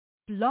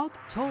Blog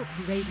Talk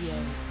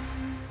Radio.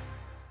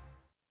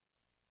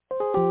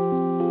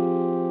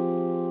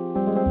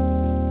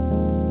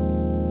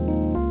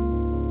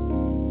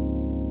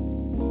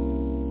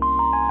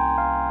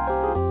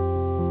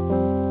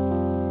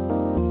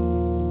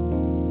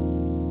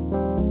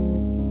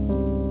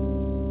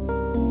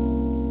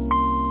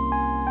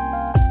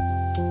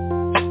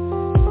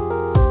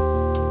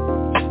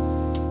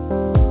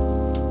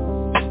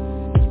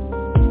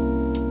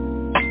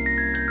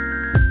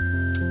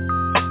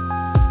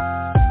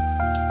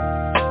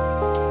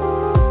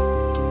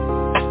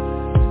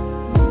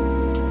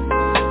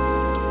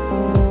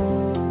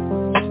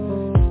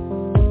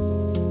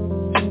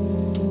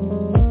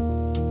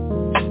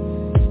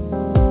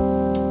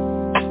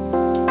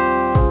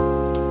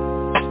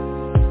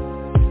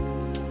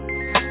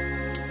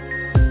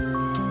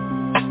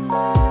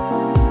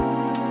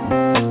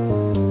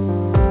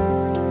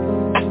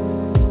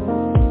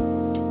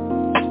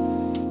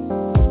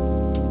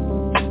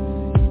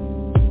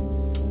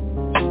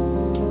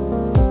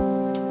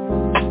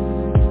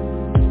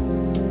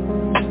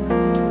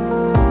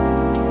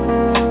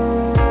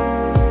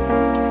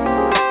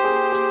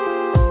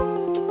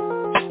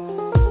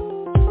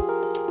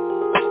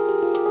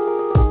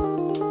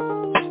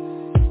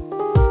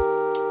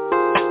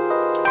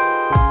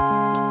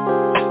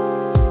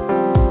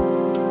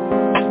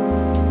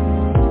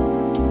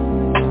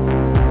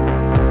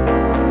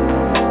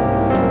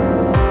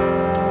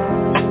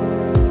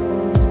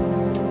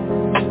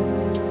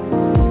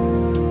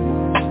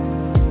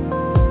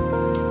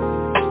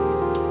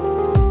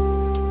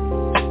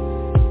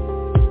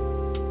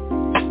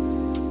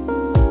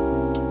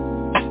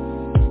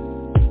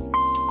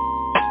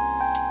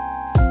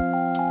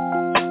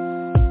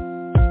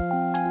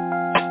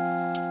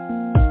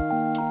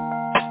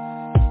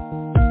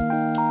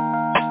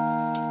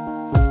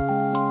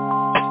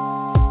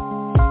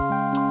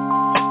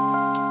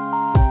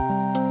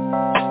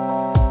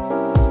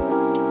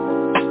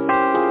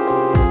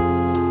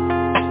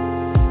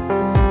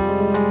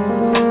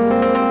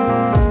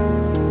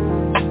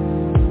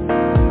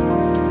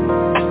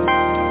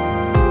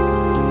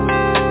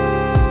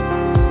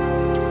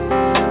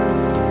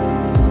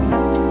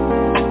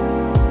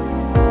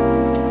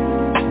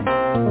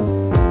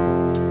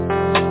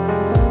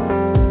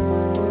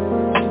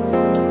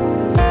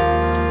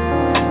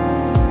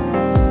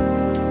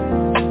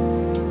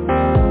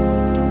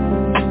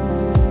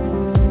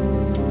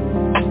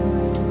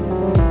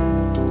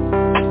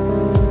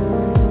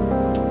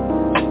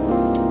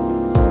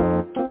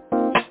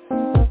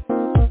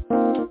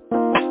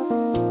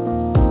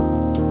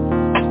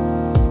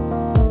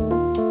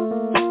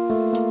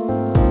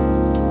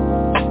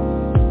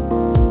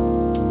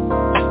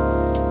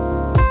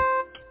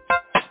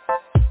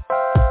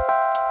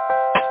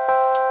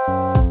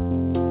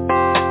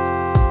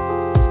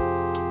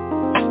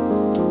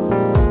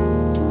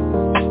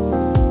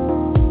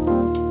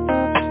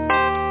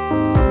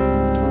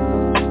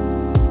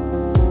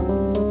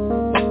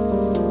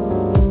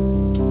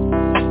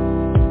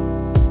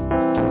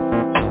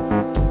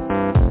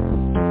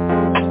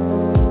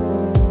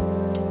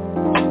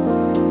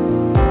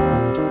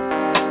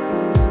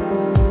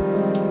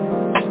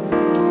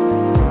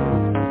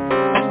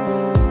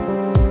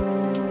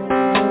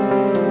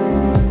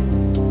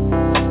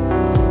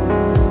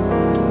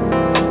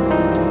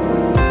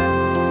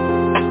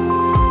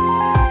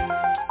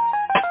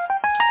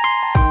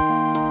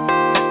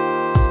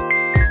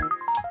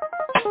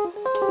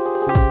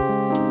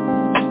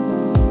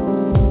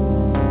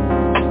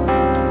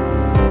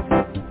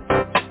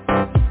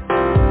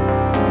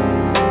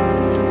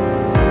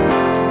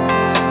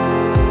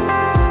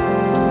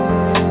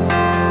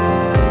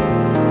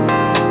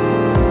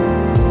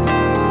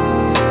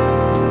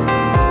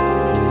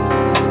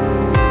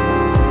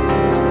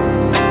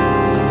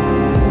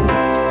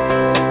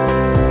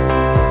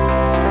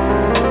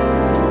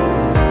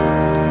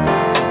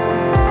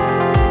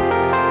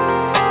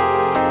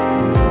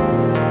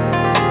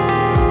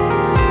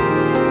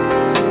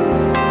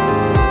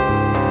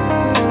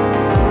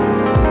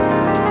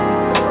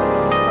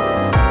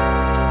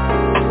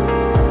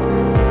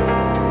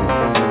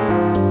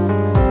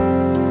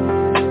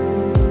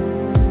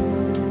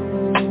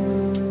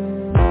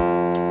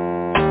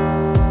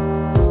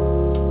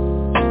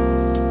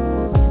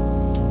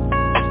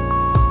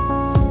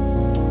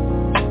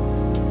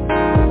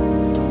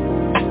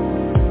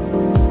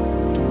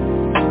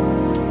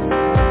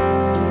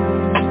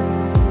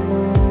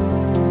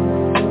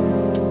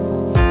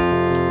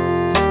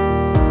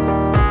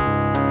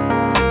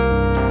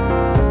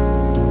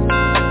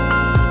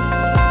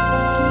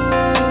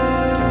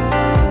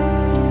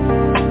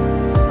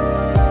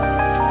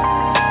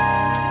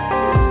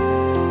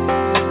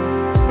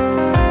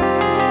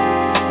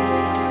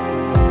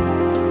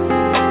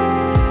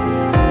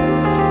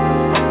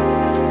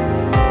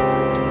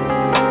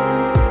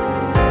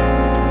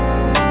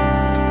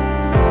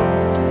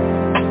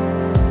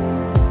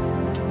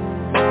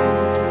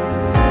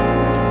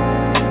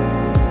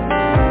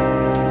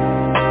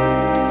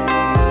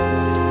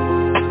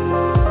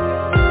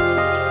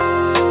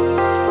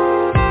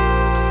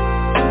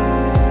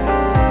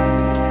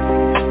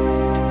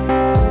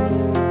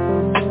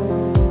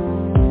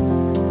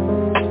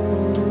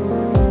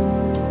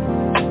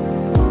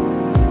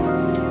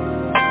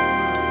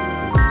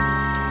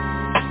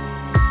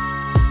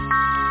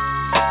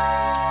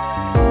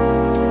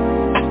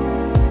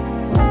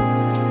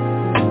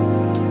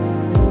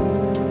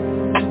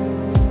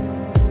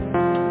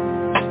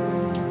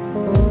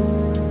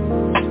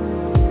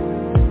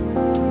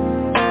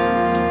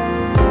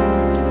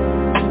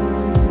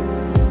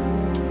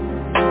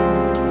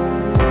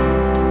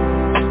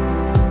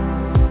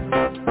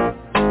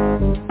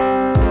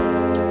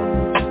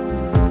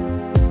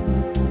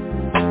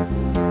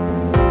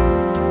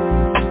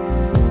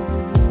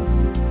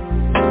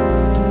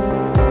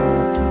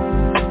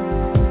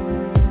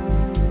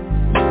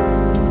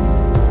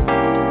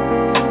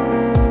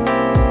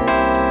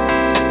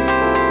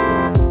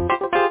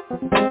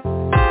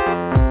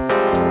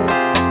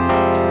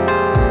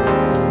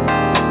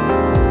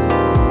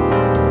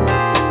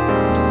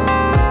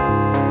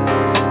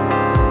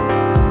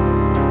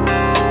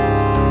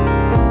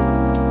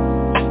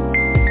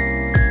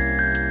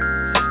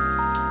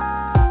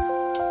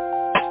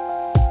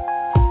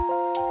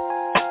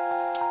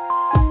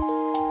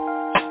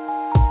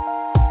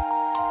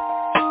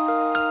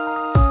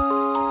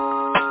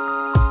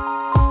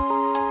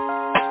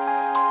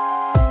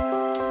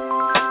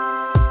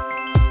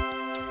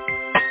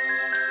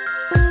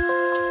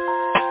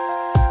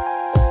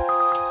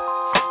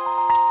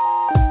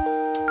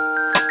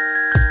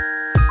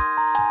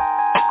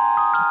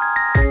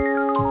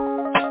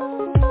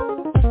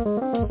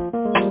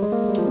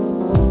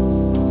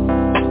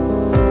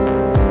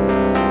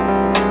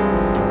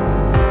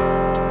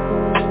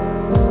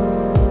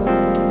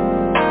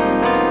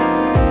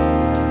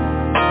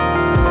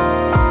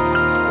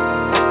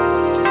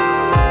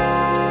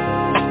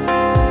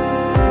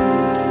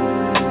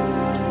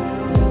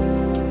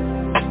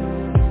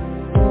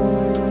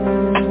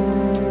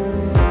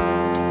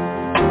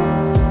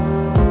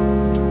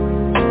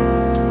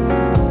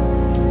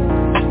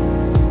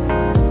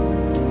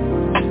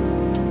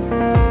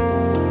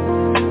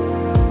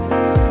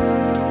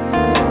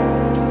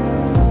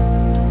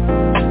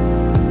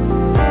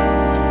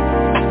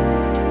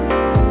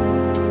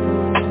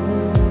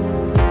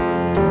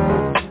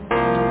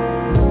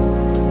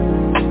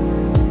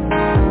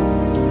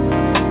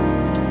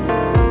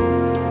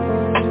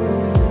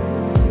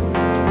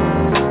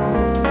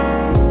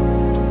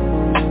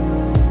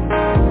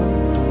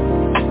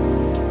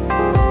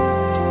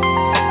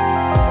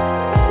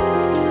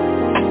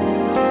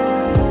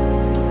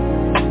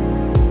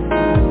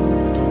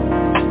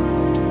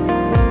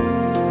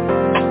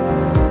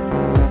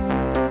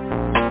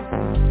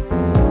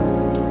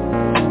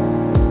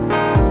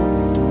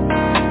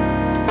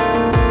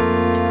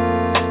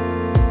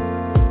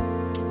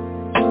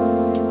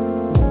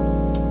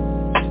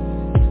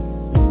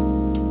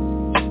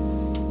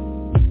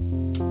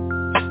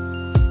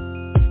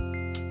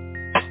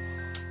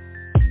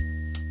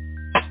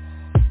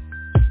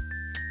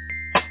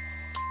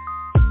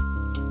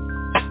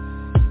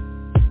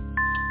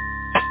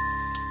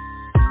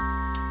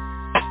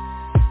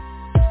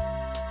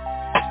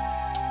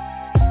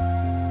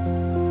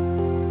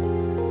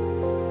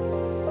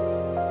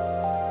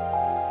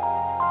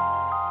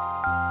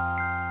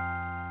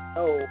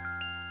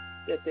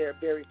 that they're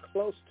very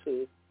close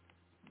to,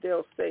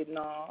 they'll say,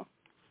 "No,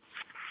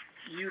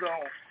 you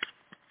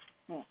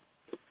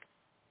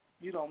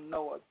don't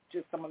know it.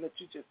 Just I'm gonna let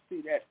you just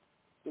see that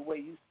the way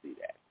you see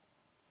that."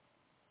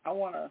 I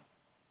want to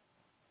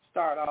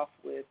start off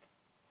with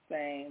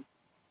saying,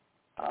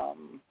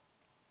 I'm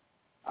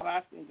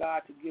asking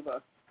God to give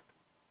us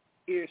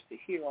ears to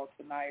hear on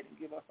tonight and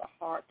give us a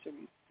heart to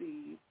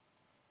receive,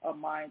 a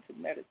mind to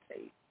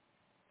meditate,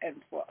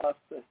 and for us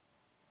to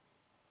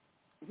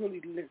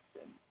really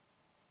listen.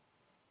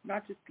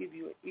 Not just give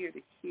you an ear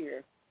to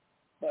hear,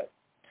 but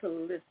to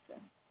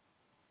listen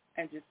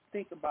and just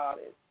think about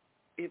it.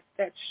 If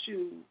that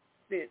shoe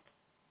fits,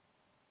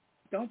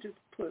 don't just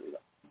put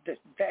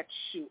that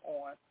shoe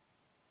on.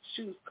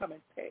 Shoes come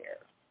in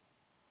pairs.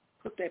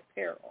 Put that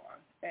pair on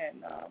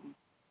and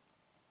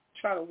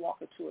try to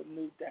walk into a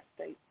new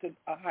destination.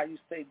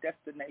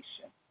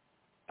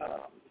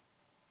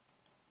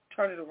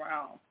 Turn it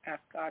around.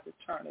 Ask God to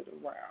turn it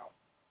around.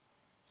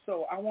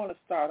 So I want to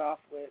start off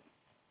with,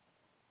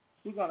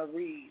 we're going to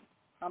read.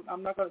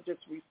 I'm not going to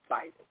just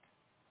recite it.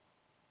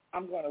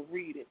 I'm going to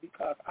read it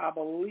because I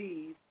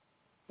believe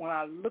when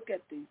I look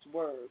at these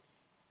words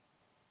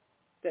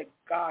that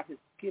God has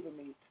given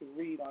me to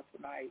read on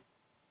tonight,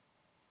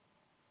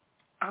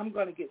 I'm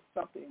going to get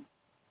something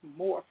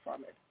more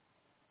from it,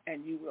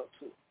 and you will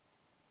too.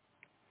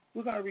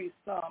 We're going to read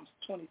Psalms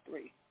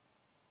 23,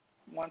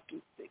 1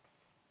 through 6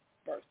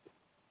 verses.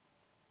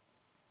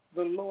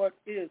 The Lord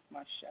is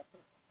my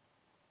shepherd.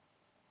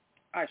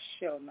 I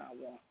shall not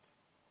want.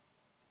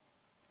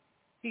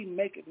 He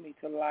maketh me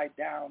to lie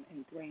down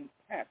in green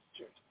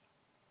pastures.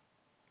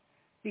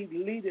 He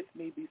leadeth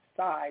me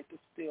beside the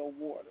still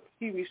waters.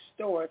 He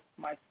restoreth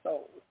my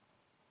soul.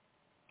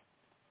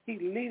 He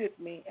leadeth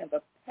me in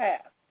the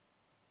path.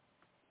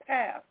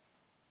 Path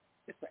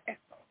is the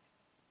echo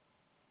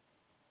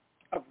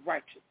of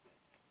righteousness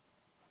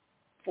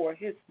for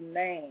his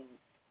name's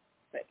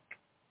sake.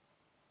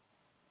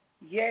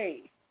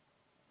 Yea,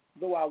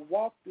 though I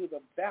walk through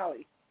the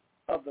valley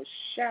of the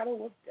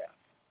shadow of death,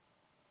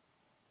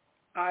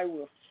 I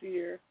will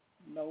fear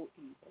no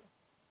evil.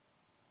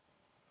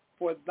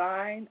 For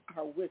thine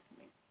are with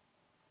me.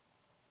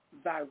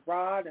 Thy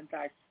rod and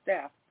thy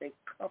staff, they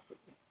comfort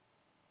me.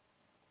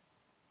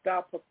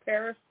 Thou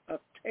preparest a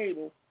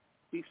table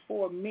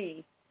before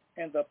me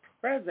in the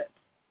presence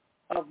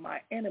of my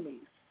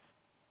enemies.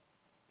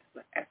 It's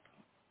the echo,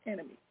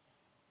 enemies.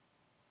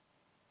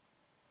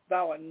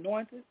 Thou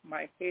anointest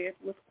my head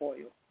with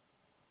oil.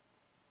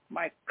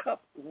 My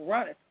cup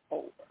runneth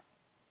over.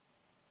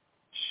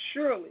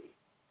 Surely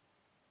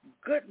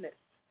goodness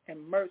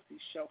and mercy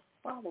shall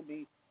follow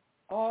me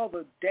all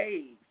the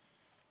days,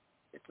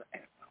 it's an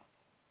echo,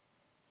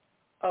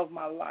 of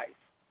my life.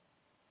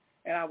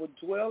 And I will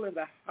dwell in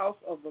the house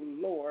of the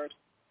Lord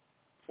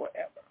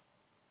forever.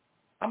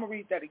 I'm going to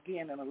read that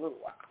again in a little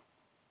while.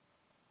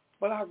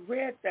 But I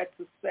read that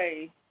to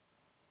say,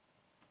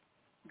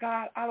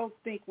 God, I don't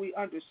think we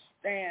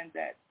understand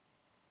that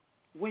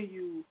when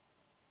you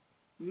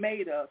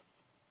made us,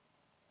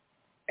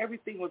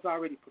 everything was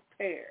already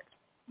prepared.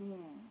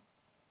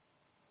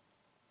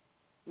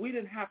 We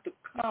didn't have to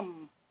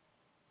come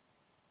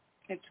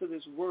into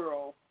this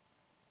world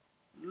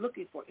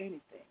looking for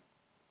anything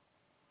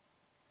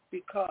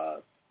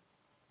because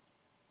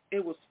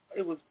it was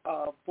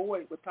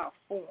void without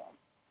form.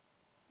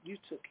 You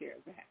took care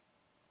of that.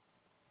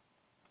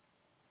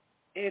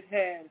 It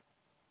had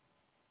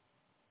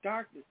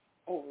darkness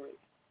over it.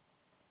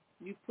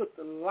 You put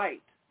the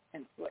light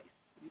in place.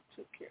 You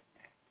took care of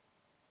that.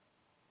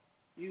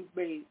 You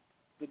made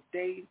the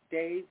day,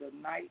 the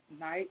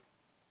night.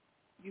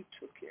 You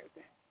took care of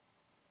that.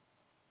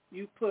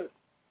 You put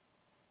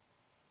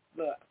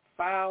the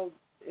fowls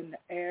in the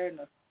air and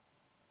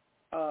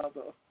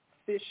the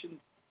fish and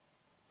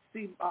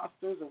sea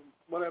monsters or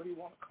whatever you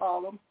want to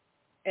call them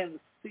in the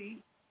sea.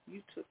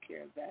 You took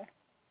care of that.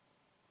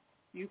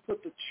 You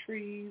put the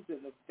trees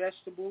and the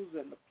vegetables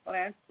and the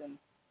plants and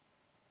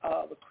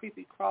the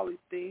creepy crawly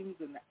things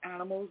and the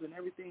animals and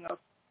everything else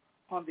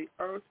on the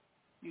earth.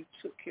 You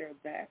took care of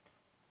that.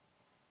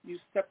 You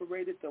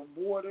separated the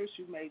waters.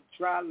 You made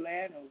dry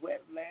land and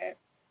wet land.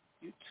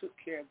 You took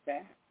care of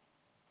that.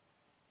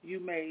 You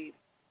made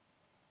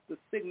the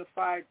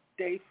signified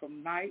day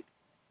from night.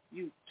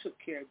 You took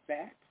care of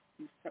that.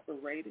 You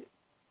separated.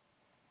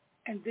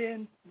 And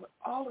then when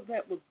all of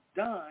that was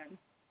done,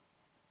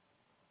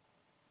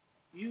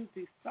 you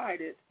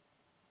decided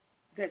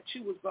that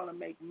you was going to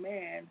make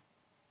man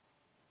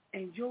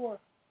in your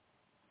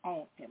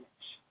own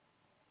image.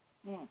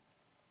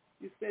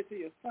 You said to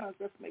your sons,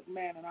 let's make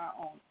man in our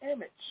own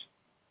image.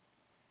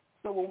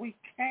 So when we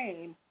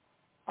came,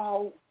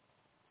 all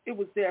it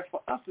was there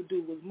for us to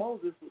do was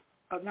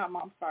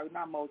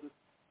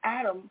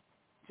Adam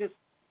just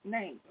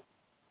named them.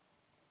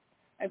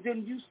 And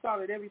then you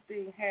started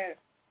everything had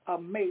a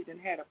mate and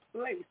had a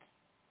place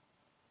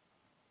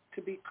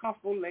to be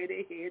comfortable, lay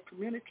their head,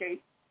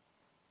 communicate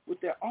with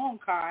their own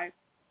kind,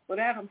 but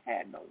Adam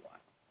had no one.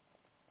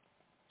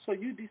 So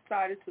you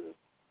decided to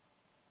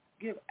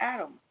give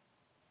Adam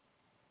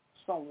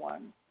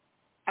someone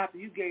after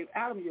you gave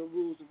Adam your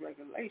rules and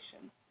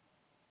regulations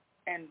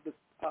and the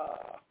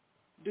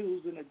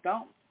do's and the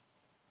don'ts,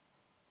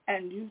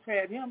 and you've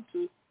had him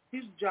to,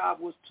 his job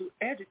was to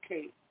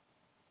educate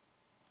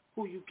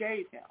who you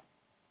gave him.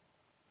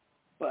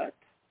 But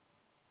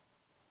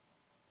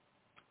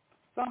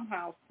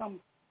somehow,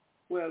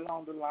 somewhere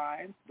along the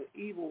line, the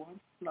evil one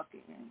snuck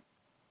in,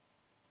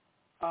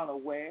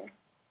 unaware.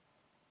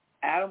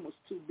 Adam was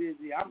too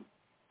busy.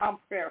 I'm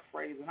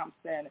paraphrasing. I'm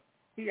saying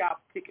he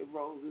out picking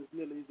roses,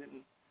 lilies,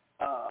 and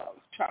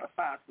trying to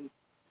find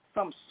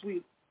some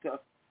sweet to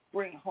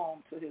bring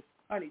home to his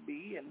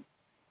honeybee, and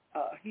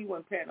he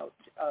wasn't paying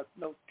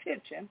no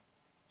attention.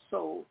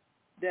 So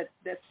that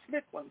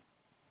slick one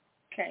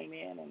came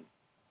in and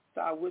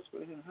started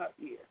whispering in her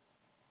ear,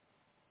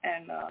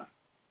 and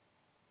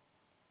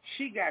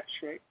she got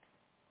tricked.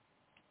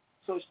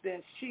 So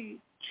then she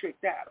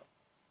tricked Adam.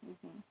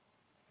 Mm-hmm.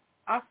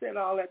 I said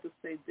all that to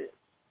say this.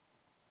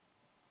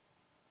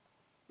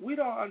 We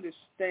don't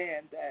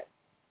understand that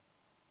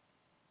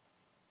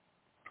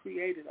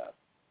created us.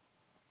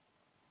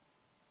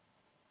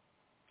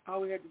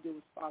 All we had to do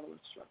was follow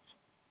instructions.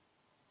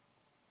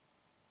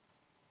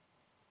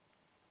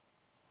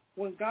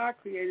 When God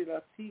created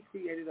us, he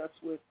created us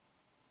with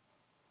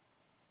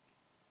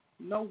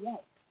no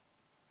want.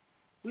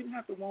 We didn't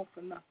have to want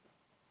for nothing.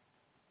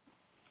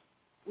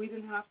 We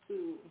didn't have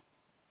to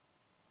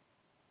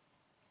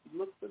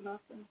look for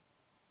nothing.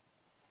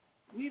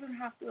 We didn't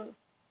have to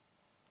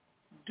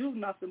do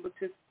nothing but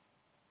just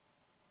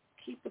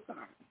keep the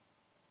garden.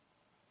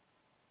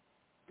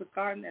 The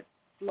garden that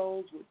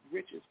flows with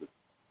riches, with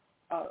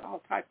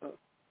all type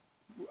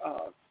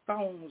of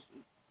stones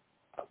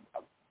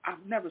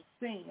I've never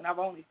seen, I've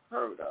only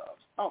heard of,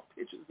 saw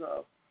pictures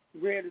of,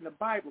 read in the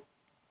Bible.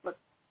 But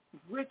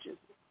riches,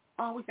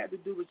 all we had to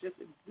do was just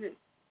exist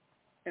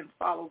and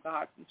follow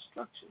God's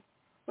instructions.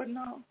 But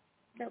no,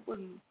 that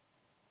wasn't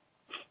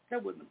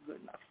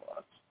good enough for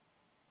us.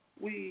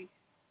 We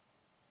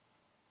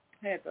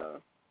had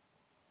to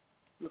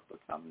look for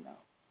something else.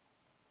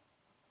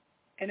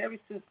 And ever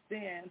since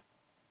then,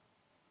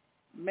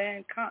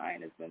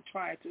 mankind has been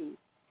trying to,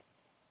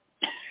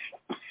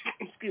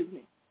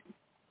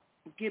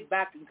 get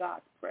back in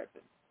God's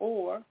presence.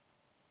 Or,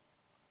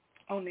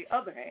 on the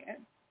other hand,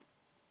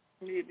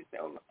 maybe say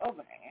on the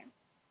other hand,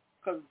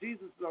 because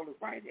Jesus is on the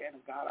right hand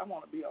of God, I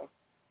want to be on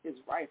his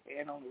right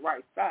hand, on the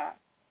right side.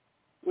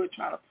 We're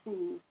trying to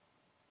prove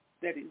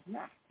that he's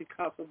not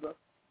because of the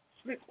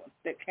slick ones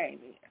that came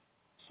in.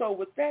 So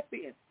with that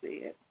being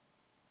said,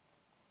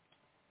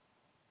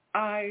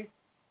 I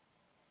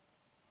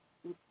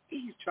was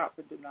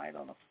eavesdropping tonight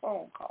on a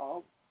phone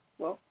call.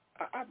 Well,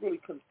 I really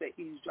couldn't say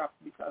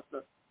eavesdropping because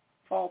the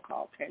phone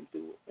call came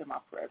through in my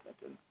presence,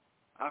 and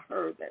I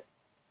heard that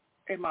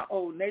in my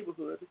old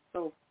neighborhood,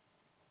 so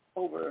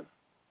over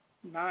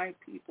 9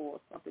 people or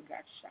something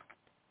got shot.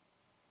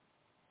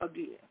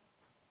 Again,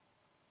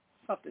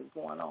 something's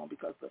going on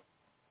because the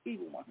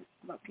evil one has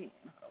snuck in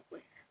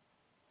unaware.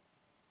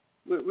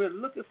 We're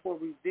looking for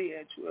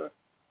revenge.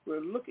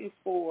 We're looking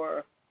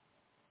for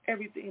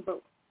everything,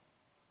 but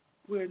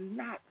we're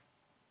not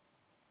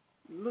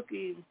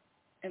looking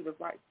in the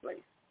right place.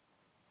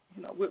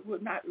 You know, we're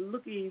not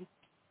looking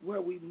where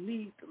we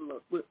need to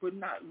look. We're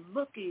not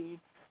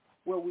looking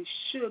where we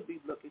should be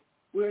looking.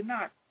 We're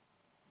not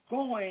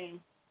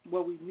going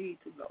where we need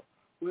to go.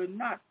 We're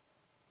not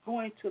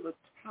going to the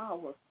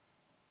tower.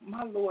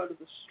 My Lord is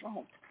a strong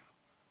tower.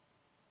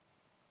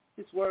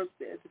 His word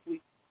says if we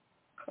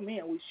come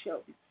in, we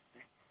shall be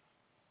safe.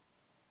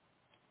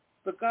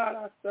 The God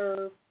I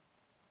serve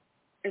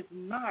is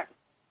not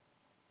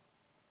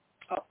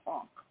a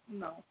punk,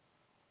 no.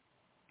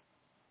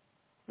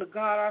 The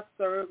God I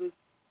serve is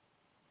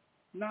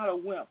not a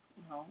wimp,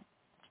 no.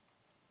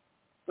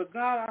 The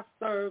God I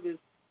serve is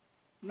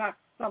not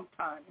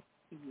sometime,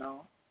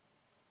 no.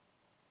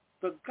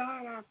 The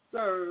God I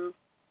serve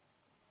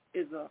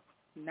is a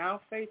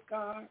now faith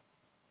God,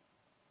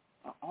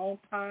 an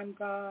on-time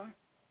God,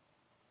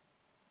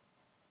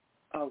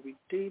 a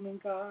redeeming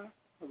God,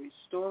 a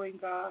restoring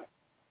God,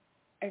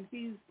 and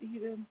he's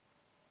even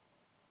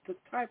the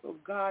type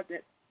of God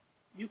that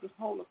you can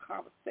hold a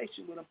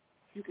conversation with him.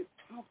 You can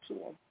talk to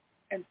him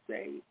and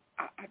say,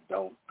 I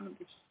don't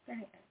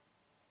understand.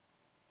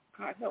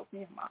 God, help me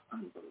in my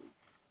unbelief.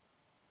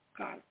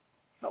 God,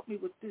 help me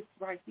with this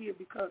right here,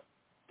 because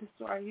this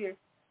right here,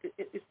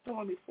 it's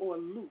throwing me for a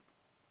loop.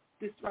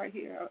 This right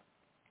here,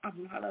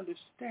 I'm not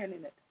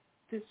understanding it.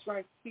 This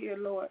right here,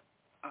 Lord,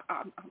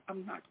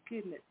 I'm not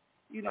getting it.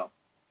 You know,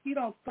 he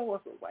don't throw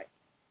us away.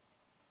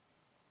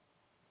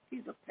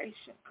 He's a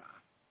patient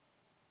God.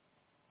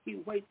 He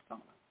waits on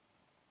us.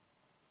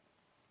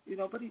 You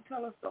know, but he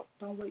tells us,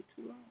 don't wait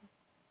too long.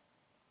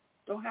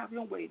 Don't have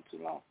him waiting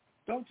too long.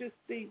 Don't just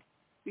think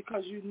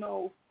because you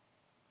know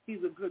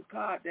he's a good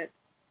God that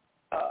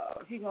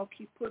he's going to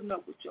keep putting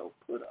up with your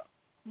put up.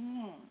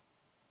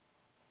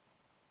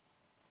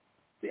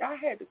 See, I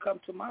had to come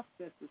to my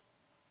senses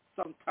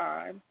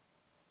sometime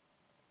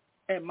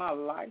in my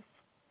life.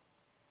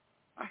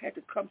 I had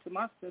to come to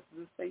my senses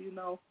and say, you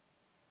know,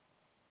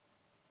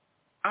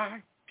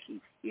 I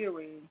keep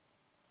hearing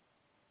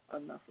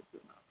enough is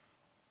enough.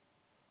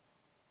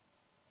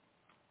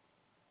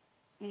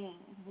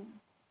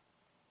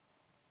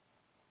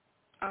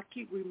 I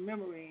keep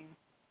remembering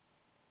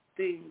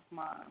things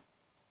my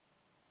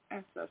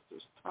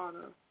ancestors taught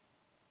us,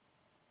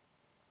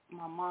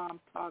 my mom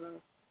taught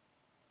us.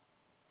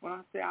 When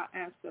I say our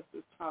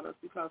ancestors taught us,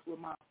 because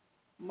when my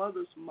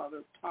mother's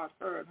mother taught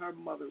her and her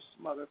mother's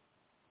mother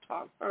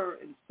taught her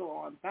and so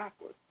on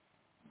backwards,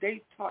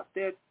 they taught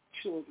their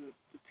children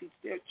to teach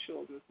their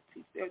children, to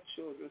teach their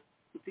children,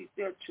 to teach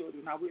their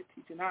children. Now we're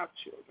teaching our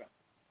children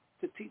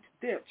to teach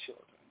their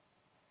children.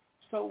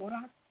 So when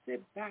I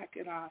sit back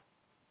and I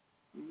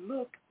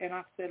look and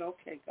I said,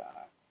 okay,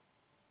 God,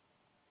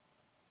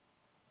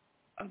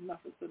 enough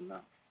is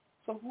enough.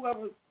 So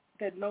whoever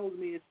that knows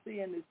me is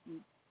seeing this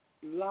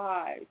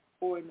live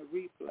or in the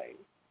replay.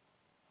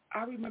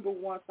 I remember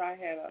once I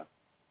had a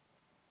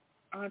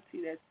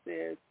auntie that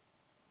says,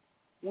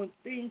 when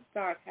things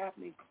start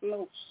happening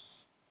close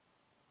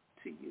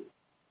to you,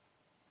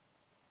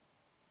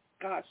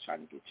 God's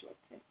trying to get your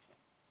attention.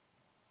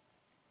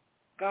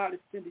 God is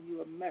sending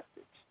you a message.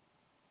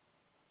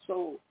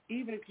 So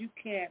even if you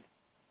can't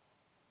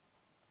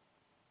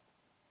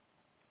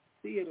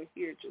see it or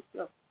hear it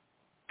yourself,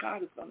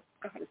 God is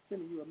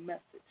sending you a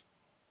message.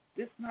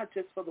 This is not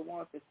just for the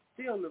ones that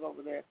still live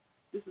over there.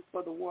 This is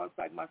for the ones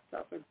like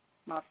myself and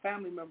my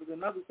family members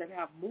and others that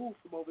have moved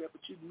from over there,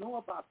 but you know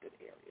about that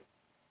area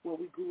where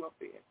we grew up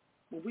in.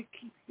 When we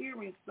keep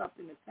hearing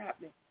something that's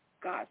happening,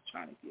 God's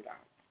trying to get our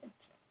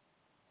attention.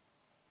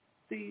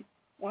 See,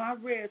 when I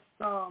read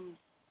Psalms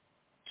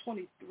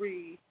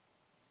 23,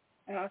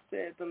 and I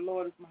said, the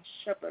Lord is my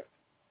shepherd,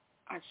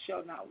 I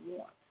shall not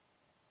want.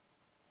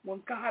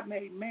 When God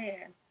made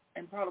man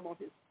and brought him on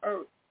his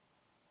earth,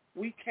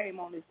 we came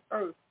on this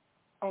earth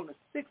on the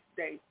sixth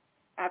day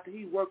after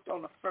he worked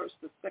on the first,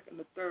 the second,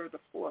 the third, the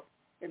fourth,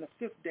 and the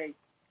fifth day.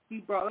 He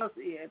brought us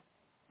in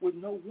with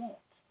no want.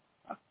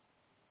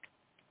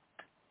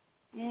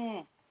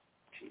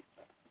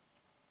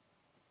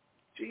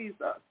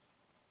 Jesus.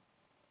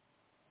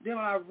 Then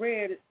when I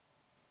read it,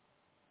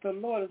 the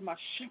Lord is my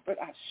shepherd,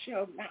 I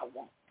shall not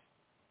want.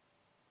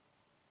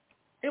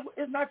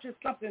 It's not just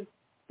something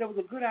that was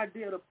a good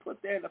idea to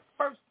put there in the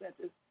first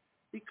sentence,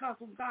 because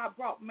when God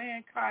brought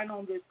mankind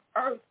on this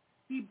earth,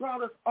 he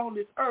brought us on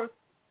this earth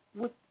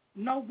with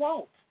no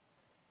want.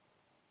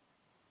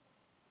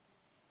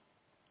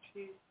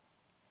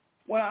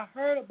 When I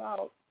heard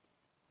about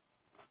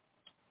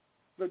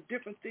the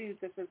different things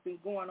that has been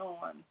going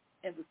on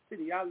in the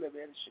city I live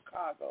in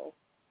Chicago,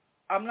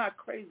 I'm not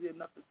crazy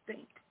enough to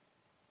think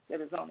that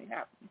it's only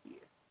happening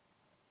here.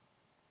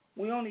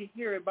 We only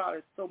hear about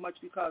it so much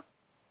because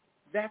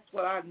that's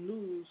what our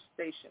news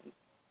stations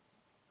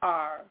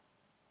are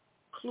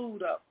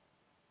clued up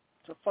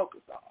to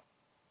focus on.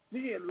 We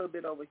hear a little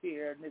bit over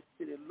here in this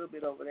city, a little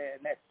bit over there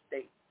in that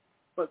state,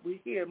 but we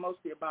hear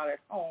mostly about it at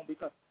home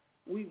because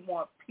we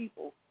want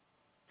people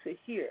to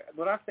hear.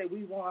 When I say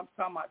we want, I'm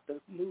talking about the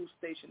news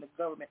station, the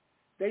government.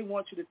 They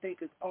want you to think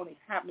it's only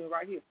happening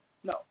right here.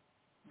 No.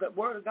 The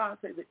word of God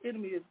says the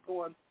enemy is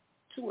going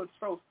to and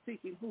fro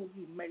seeking who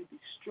he may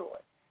destroy.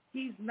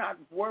 He's not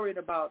worried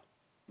about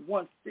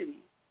one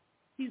city.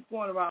 He's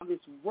going around this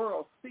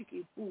world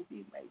seeking who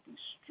he may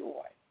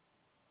destroy.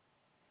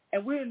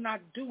 And we're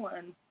not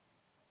doing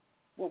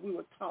what we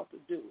were taught to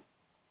do.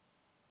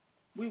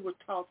 We were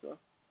taught to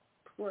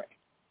pray.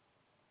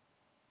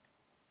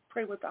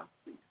 Pray without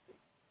ceasing.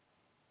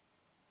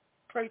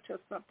 Pray till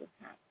something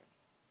happens.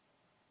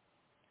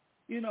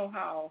 You know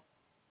how,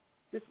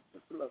 this is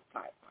just a little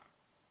sidebar.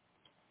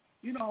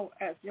 You know,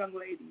 as young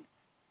ladies,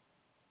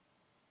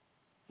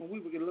 when we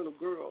were little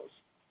girls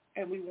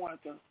and we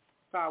wanted to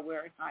start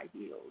wearing high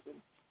heels and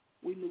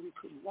we knew we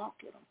couldn't walk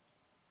in them,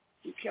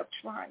 we kept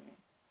trying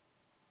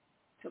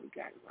till we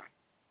got it right.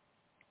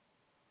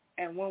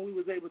 And when we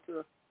was able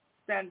to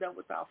stand up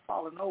without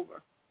falling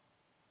over,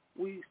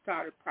 we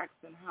started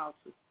practicing how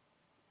to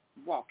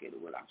walk in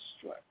it without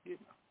strut, you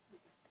know.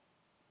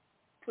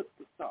 Put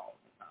the song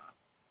in on.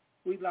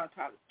 We learned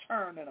how to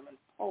turn in them and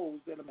pose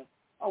in them,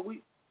 and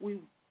we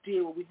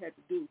did what we had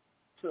to do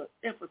to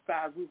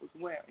emphasize we was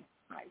wearing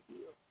high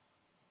heels.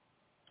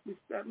 We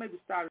maybe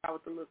started out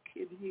with the little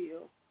kitten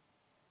heel,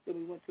 then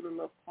we went to the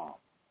little pump,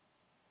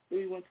 then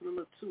we went to the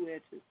little 2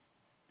 inches,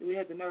 then we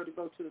had the nerve to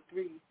go to the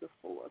 3s, the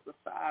 4s, the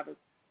 5s, and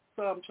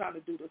so I'm trying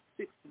to do the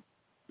 6s,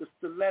 the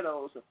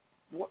stilettos.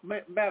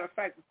 Matter of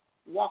fact,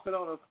 walking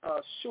on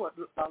a short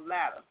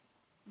ladder.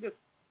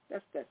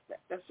 That's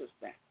just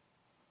that.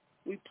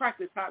 We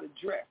practice how to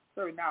dress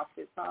certain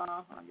outfits. Y'all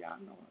know what I'm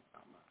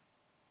talking about.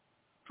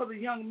 For the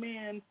young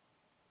men,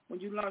 when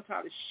you learned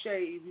how to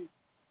shave,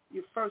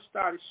 you first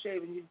started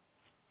shaving,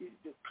 you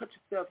cut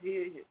yourself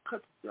here, you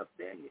cut yourself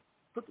there, you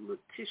put the little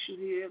tissue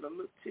here, the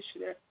little tissue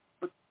there,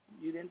 but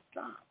you didn't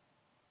stop.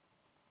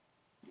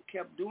 You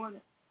kept doing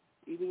it,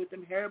 even with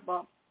them hair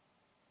bumps,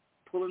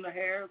 pulling the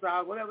hairs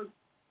out, whatever.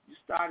 You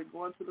started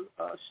going to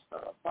the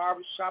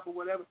barber shop or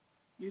whatever.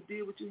 You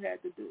did what you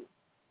had to do.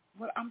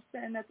 But I'm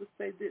saying that to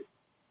say this.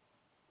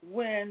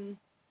 When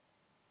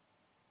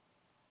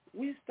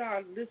we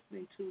start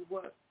listening to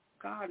what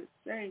God is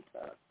saying to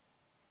us.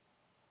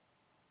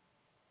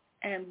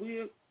 And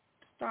we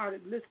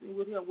started listening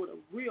with him with a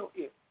real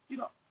ear. You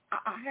know,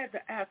 I had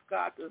to ask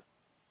God to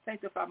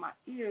sanctify my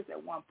ears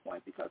at one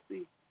point because,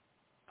 see,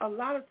 a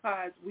lot of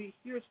times we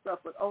hear stuff,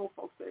 but old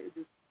folks say it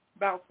just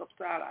bounce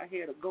upside our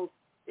head or goes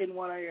in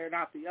one ear and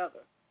out the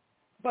other.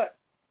 But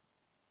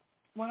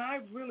when I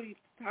really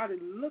started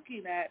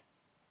looking at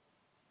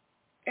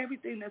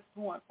everything that's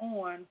going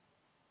on,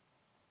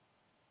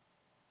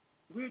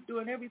 we're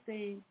doing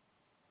everything.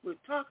 We're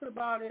talking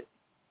about it.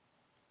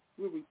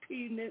 We're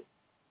repeating it,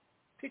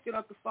 picking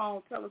up the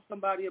phone, telling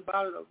somebody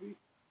about it, or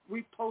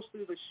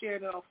reposting it or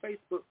sharing it on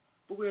Facebook,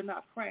 but we're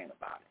not praying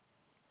about it.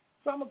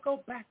 So I'm going to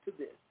go back to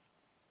this.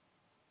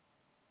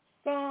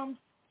 Psalms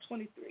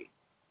 23.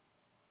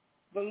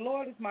 The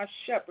Lord is my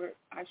shepherd,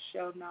 I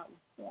shall not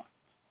want.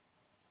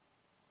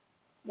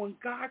 When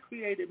God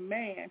created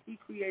man, he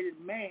created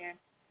man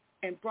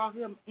and brought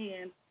him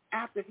in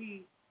after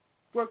he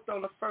worked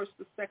on the first,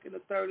 the second,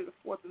 the third, and the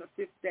fourth, and the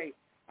fifth day.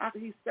 After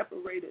he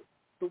separated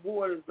the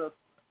waters, the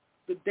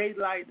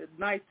daylight, the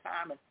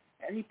nighttime,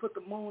 and he put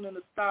the moon and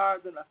the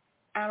stars and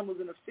the animals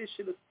and the fish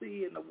in the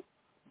sea and the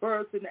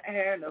birds in the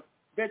air and the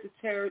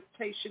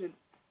vegetation and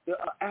the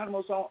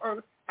animals on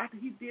earth. After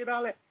he did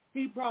all that,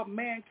 he brought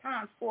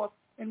mankind forth,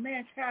 and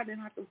mankind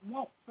didn't have to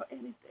want for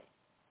anything.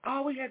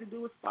 All we had to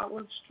do was follow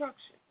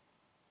instruction.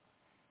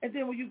 And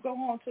then when you go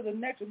on to the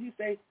next one, he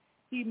say,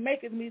 he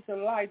maketh me to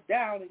lie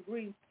down in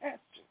green pastures.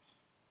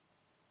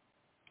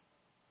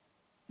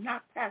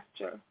 Not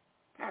pasture,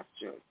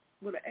 pastures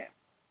with an S.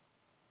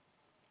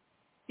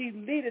 He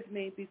leadeth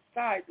me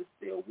beside the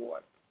still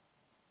water.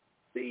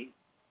 See,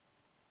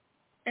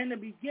 in the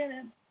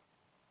beginning,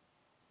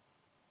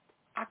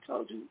 I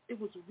told you it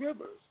was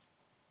rivers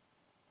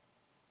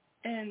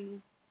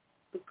in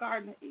the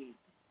Garden of Eden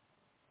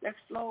that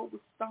flowed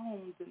with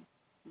stones and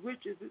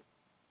riches that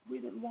we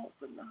didn't want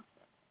for nothing.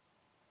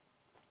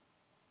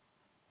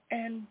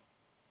 And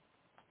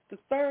the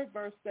third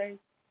verse says,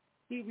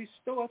 he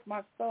restoreth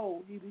my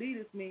soul. He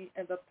leadeth me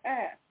in the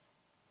path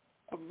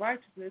of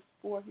righteousness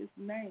for his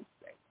name's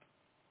sake.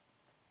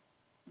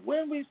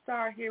 When we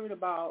start hearing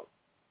about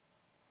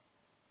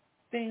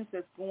things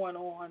that's going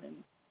on, and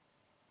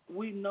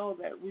we know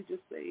that we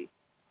just say,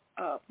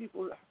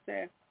 people are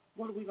saying,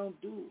 what are we going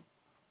to do?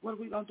 What are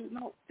we going to do?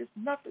 No, it's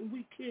nothing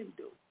we can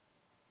do.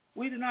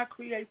 We did not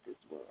create this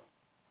world.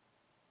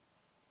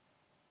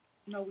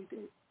 No, we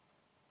didn't.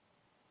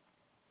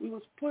 We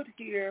was put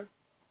here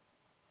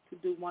to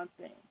do one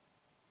thing.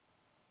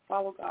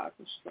 Follow God's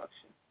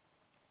instruction.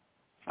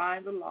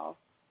 Find the lost.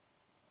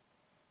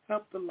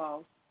 Help the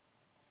lost.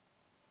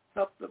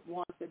 Help the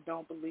ones that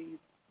don't believe,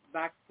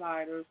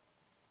 backsliders.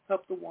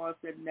 Help the ones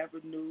that never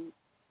knew,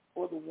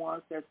 or the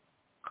ones that's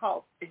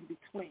caught in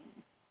between,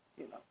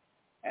 you know.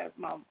 As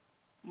my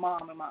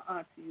mom and my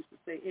auntie used to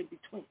say, in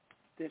between.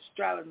 They're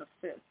straddling the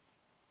fence.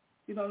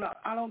 You know, no,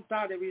 I don't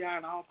dot every I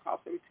and I don't cross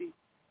every T.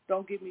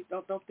 Don't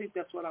think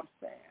that's what I'm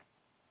saying.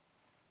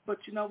 But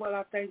you know what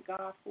I thank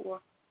God for?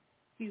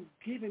 He's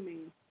given me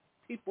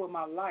people in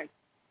my life,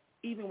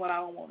 even when I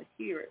don't want to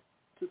hear it,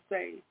 to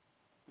say,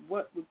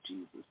 what would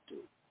Jesus do?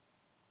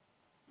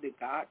 Did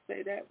God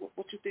say that?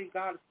 What you think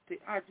God?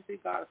 How do you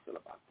think God will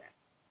feel about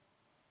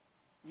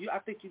that? I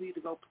think you need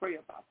to go pray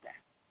about that.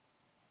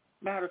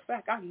 Matter of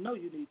fact, I know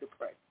you need to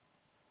pray.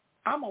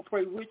 I'm going to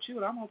pray with you,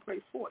 and I'm going to pray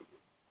for you.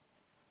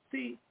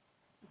 See,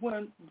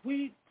 when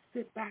we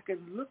sit back and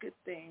look at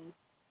things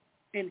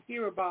and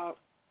hear about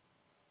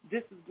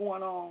this is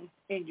going on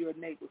in your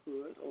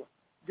neighborhood, or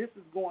this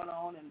is going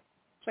on in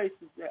place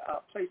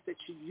that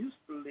you used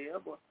to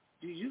live or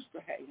you used to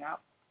hang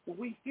out, when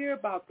we hear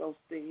about those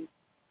things,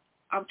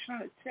 I'm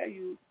trying to tell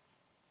you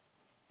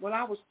what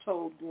I was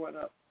told growing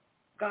up.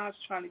 God's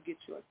trying to get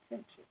your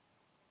attention.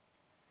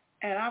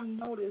 And I've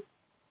noticed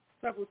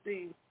several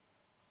things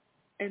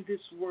in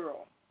this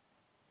world.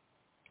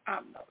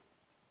 I've noticed.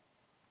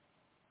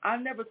 I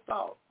never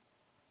thought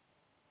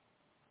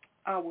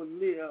I would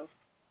live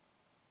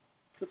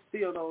to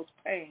feel those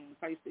pains.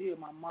 I used to hear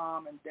my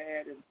mom and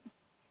dad and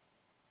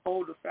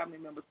older family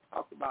members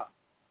talk about.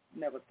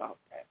 Never thought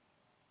that.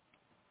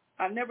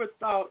 I never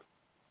thought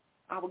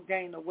I would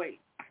gain the weight.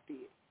 I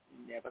did.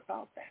 Never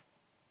thought that.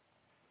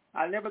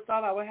 I never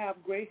thought I would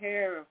have gray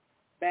hair or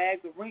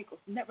bags of wrinkles.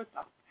 Never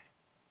thought that.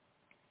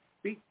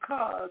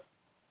 Because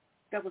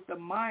that was the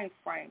mind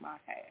frame I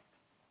had.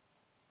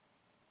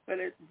 But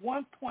at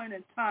one point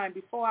in time,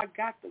 before I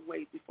got the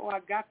weight, before I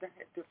got the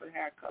different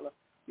hair color,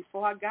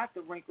 before I got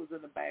the wrinkles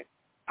in the back,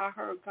 I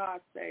heard God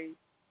say,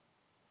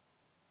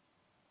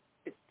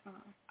 it's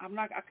time.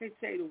 I can't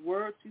tell you the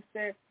words he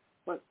said,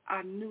 but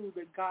I knew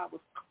that God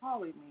was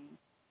calling me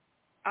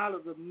out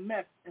of the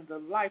mess and the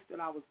life that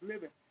I was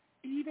living,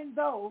 even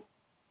though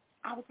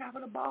I was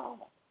having a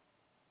ball.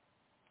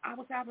 I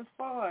was having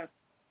fun.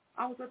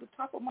 I was at the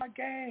top of my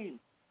game.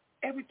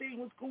 Everything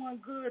was going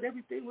good.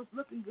 Everything was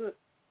looking good.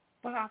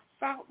 But I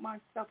found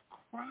myself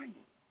crying.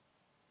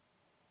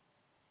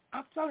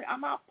 I'm telling you,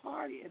 I'm out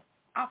partying.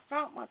 I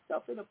found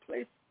myself in a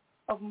place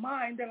of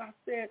mind that I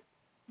said,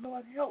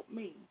 Lord, help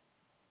me.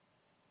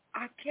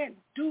 I can't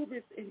do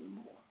this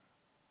anymore.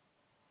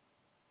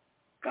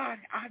 God,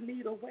 I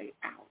need a way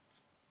out.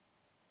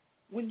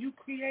 When you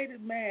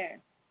created man,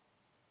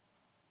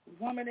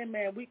 woman and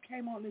man, we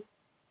came on this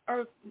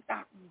earth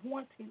not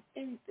wanting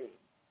anything.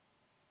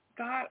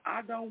 God,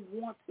 I don't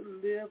want to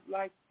live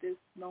like this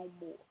no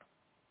more.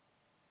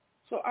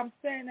 So I'm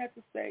saying that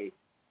to say,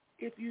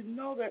 if you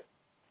know that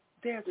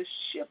there's a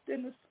shift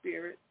in the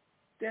spirit,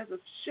 there's a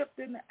shift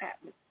in the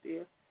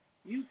atmosphere,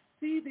 you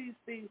see these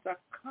things are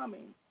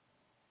coming,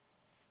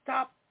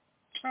 stop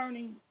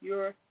turning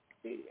your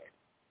head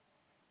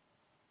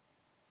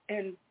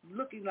and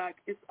looking like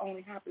it's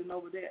only happening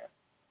over there.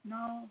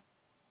 No.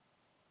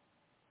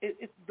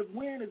 The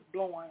wind is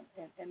blowing,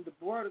 and the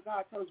word of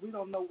God tells us we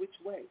don't know which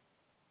way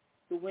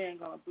the wind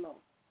going to blow.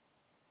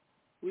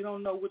 We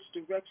don't know which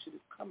direction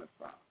it's coming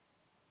from.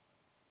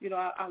 You know,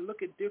 I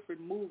look at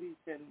different movies,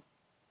 and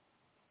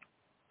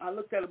I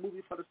looked at a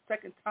movie for the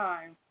second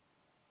time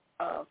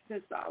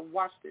since I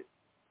watched it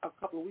a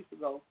couple of weeks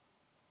ago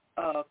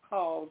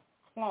called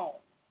Clone.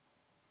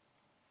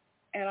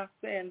 And I'm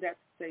saying that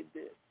to say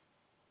this.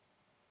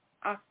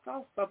 I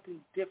saw something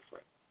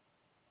different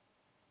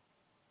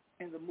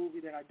in the movie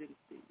that I didn't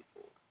see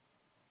before.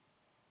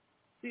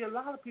 See, a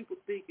lot of people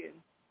thinking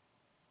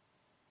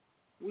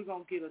we're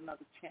going to get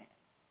another chance.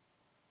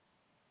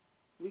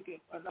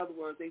 In other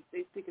words, they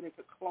thinking they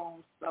could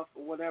clone stuff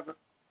or whatever.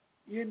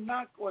 You're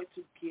not going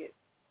to get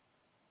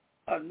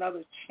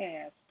another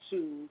chance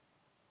to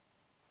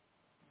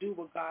do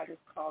what God has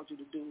called you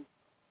to do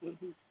when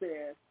he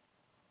says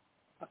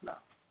enough.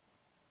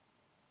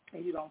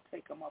 And you don't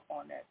take him up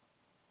on that.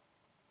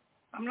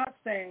 I'm not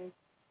saying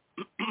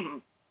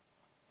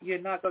you're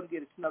not going to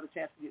get another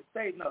chance to get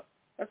saved. No,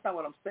 that's not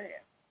what I'm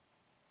saying.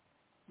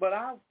 But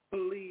I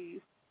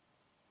believe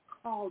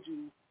called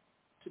you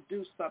to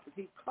do something.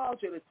 He called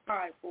you at a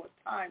time for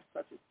a time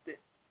such as this.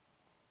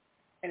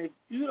 And if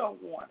you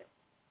don't want it,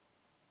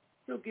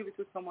 he'll give it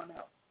to someone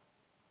else.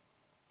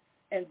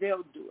 And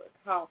they'll do it.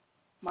 How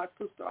my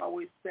sister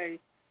always say,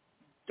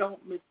 don't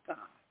miss God.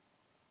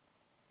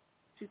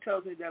 She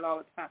tells me that all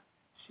the time.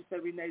 She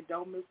said, Renee,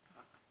 don't miss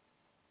God.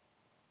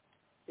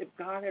 If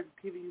God has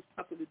given you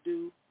something to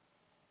do,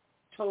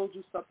 told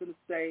you something to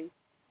say,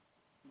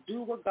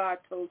 do what God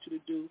told you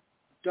to do.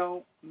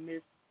 Don't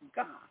miss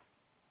God.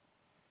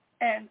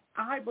 And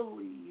I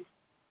believe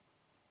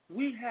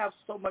we have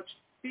so much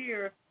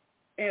fear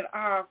in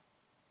our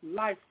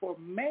life for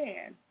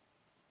man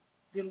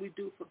than we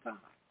do for God.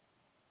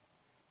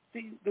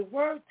 See, the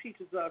word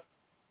teaches us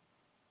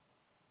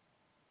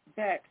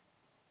that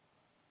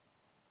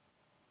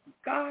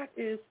God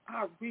is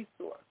our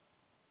resource.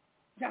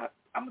 Now,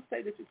 I'm going to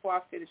say this before I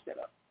finish that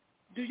up.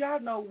 Do y'all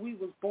know we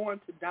was born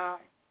to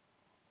die?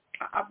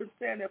 I've been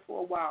saying that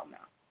for a while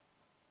now.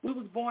 We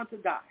was born to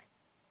die.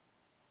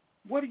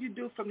 What do you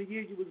do from the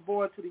year you was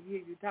born to the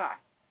year you die?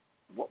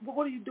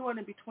 What are you doing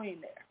in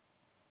between there?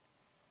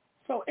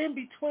 So in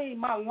between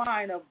my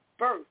line of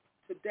birth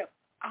to death,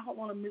 I don't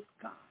want to miss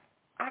God.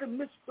 I done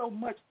missed so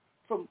much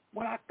from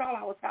when I thought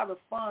I was having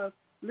fun,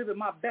 living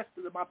my best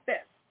to my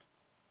best,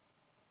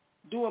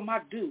 doing my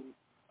due,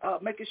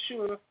 making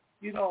sure,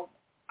 you know,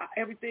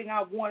 everything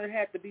I wanted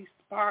had to be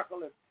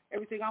sparkling.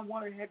 Everything I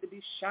wanted had to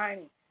be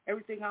shining.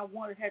 Everything I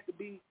wanted had to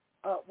be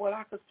what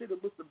I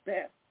considered was the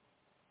best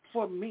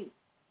for me.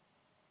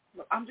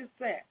 Look, I'm just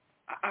saying,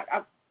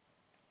 I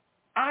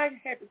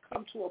had to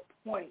come to a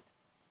point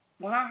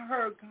when I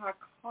heard God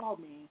call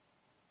me.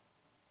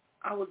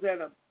 I was at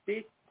a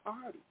big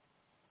party.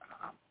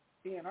 I'm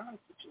being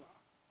honest with you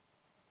all.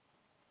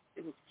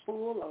 It was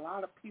full. A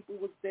lot of people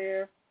was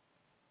there.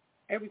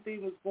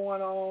 Everything was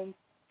going on.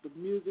 The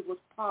music was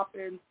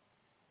popping.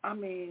 I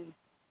mean,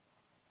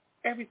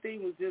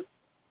 everything was just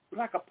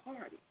like a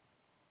party.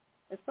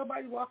 And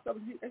somebody walked up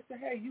and they said,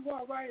 hey, you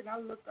all right? And I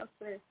looked, I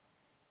said,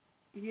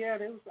 yeah.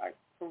 They was like,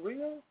 for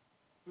real?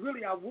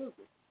 Really, I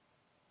wasn't.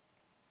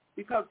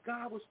 Because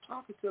God was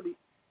talking to me.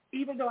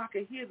 Even though I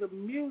could hear the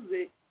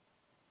music,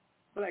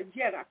 but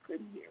yet I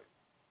couldn't hear it.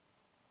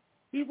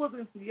 He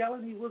wasn't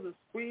yelling. He wasn't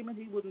screaming.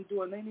 He wasn't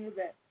doing any of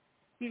that.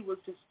 He was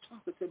just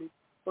talking to me.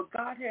 But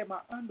God had my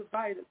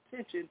undivided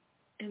attention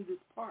in this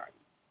party.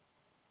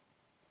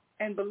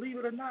 And believe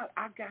it or not,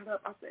 I got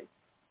up. I said,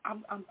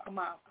 I'm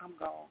out. I'm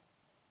gone.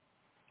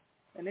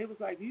 And they was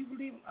like, you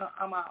believe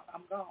I'm out.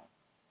 I'm gone.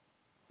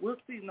 We'll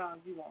see now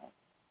if you won't.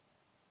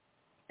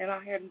 And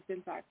I hadn't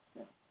been back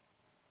since.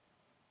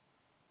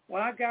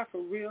 When I got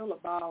for real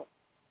about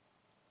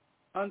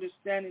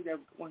understanding that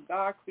when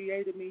God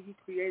created me, he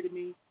created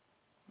me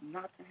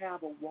not to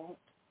have a want.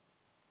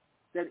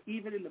 That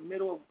even in the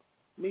middle of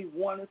me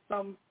wanting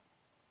something,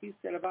 he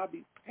said, if I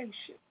be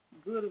patient,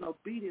 good and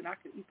obedient, I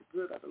can eat the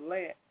good of the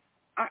land.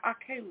 I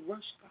can't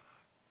rush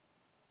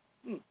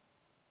God.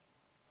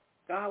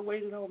 God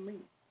waited on me.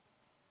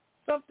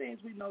 Some things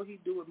we know he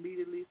do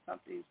immediately. Some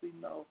things we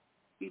know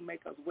he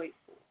make us wait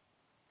for.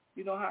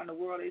 You know how in the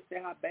world they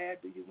say, how bad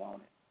do you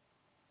want it?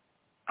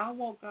 I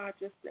want God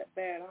just that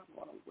bad. I'm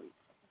going to wait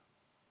for him.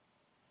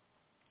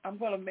 I'm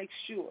going to make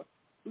sure.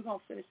 We're going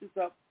to finish this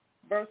up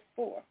Verse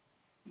 4,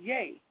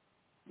 yea,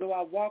 though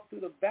I walk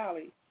through the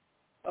valley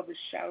of the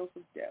shadows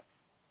of death,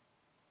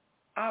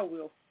 I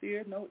will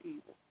fear no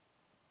evil,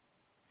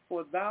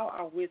 for thou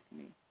art with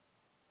me.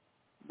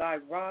 Thy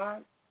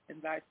rod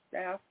and thy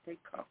staff, they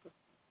comfort me.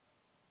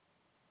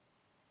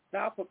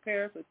 Thou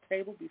preparest a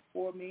table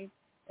before me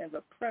in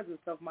the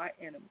presence of my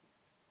enemies.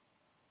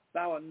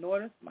 Thou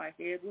anointest my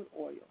head with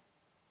oil.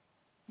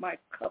 My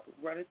cup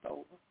runneth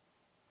over.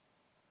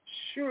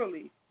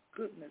 Surely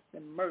goodness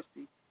and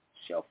mercy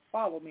shall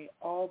follow me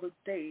all the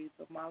days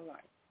of my life,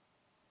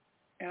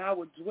 and I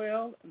will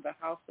dwell in the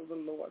house of the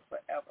Lord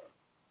forever.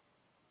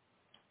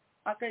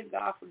 I thank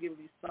God for giving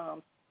me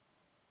Psalms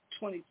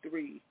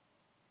 23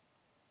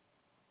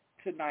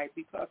 tonight,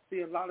 because,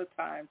 see, a lot of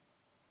times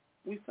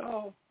we say,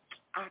 oh,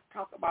 I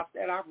talk about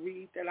that, I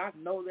read that, I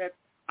know that,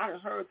 I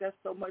heard that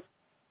so much.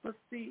 But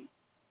see,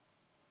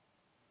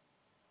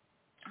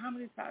 how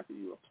many times have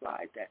you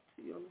applied that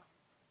to your life?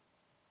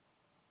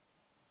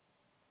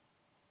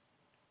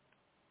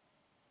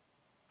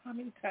 How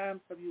many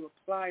times have you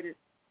applied it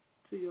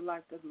to your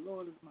life, that the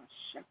Lord is my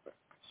shepherd,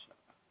 I shall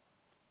not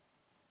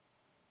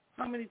want?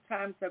 How many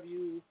times have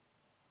you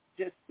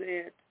just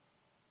said,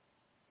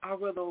 I'd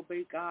rather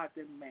obey God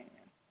than man?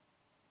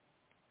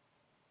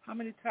 How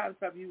many times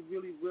have you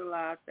really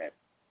realized that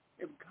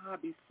if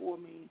God be for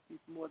me, he's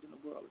more than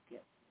the world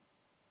against me?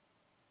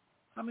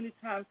 How many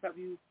times have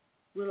you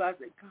realized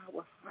that God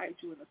will hide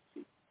you in a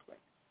secret place?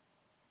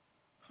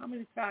 How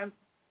many times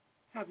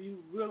have you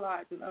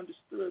realized and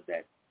understood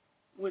that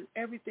when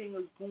everything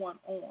is going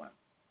on,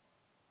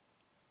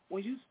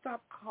 when you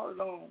stop calling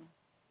on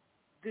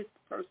this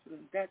person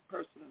and that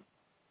person,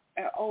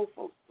 and old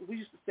folks, we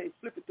used to say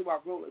flipping through our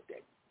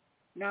Rolodex.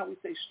 Now we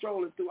say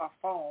strolling through our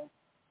phone.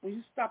 When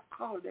you stop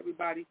calling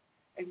everybody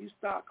and you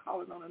start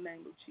calling on the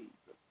name of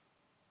Jesus,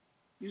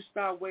 you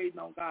start waiting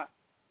on God.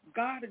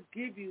 God will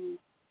give you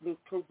the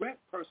correct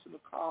person to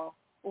call,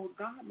 or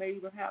God may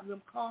even have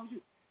them call you.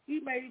 He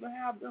may even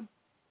have them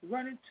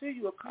run into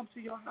you or come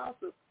to your house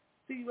or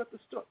see you at the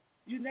store.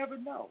 You never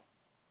know.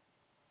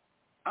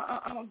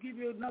 I'm going to give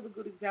you another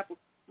good example.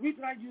 The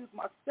reason I use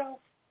myself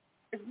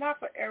is not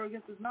for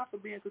arrogance, it's not for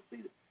being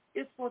conceited.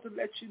 It's for to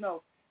let you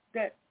know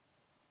that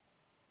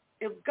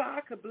if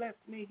God could bless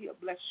me, he'll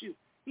bless you.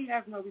 He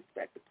has no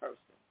respect to person.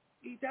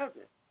 He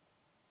doesn't.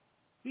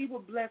 He will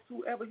bless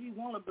whoever he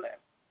want to bless,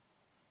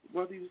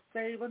 whether you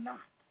save or not.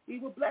 He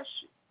will bless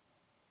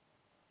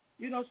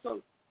you. You know,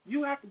 so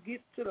you have to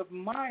get to the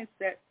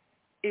mindset,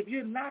 if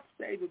you're not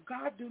saved, if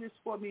God do this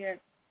for me and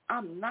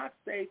I'm not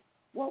saved,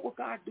 what will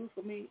God do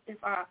for me if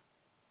I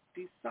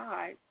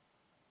decide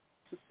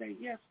to say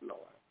yes, Lord?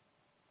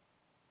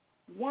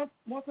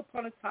 Once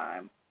upon a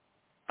time,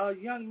 a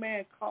young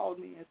man called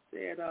me and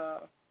said,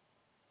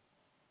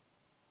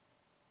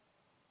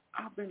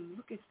 I've been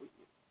looking for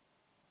you.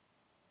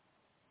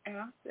 And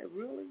I said,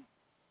 really?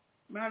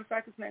 Matter of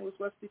fact, his name was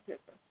Wesley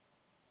Pippin.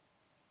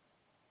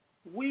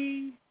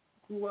 We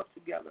grew up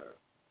together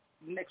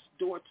next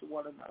door to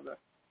one another.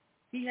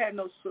 He had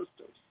no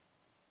sisters.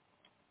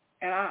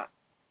 And I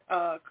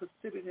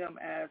considered him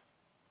as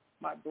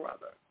my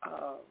brother.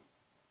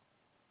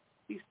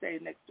 He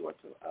stayed next door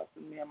to us,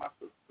 and me and my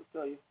sister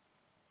Sylvia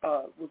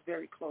was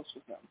very close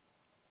with him.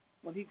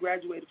 When he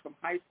graduated from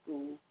high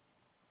school,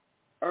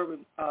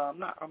 Urban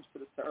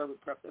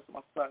Prep, that's when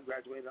my son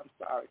graduated, I'm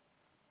sorry,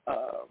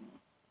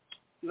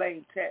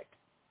 Lane Tech,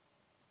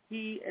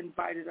 he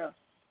invited us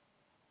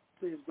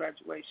to his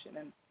graduation,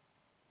 and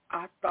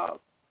I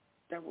thought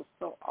that was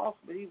so awesome.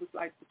 But he was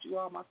like, but you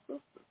are my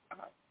sisters. I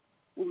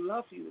would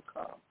love for you to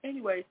come.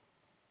 Anyway,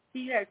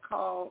 he had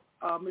called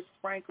Miss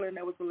Franklin.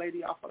 There was a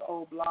lady off of the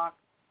old block,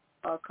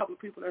 a couple of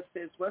people that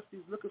said,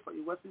 Wesley's looking for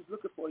you, Wesley's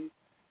looking for you.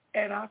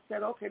 And I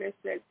said, okay.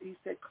 He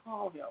said,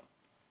 call him.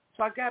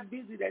 So I got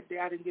busy that day.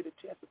 I didn't get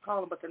a chance to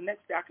call him, but the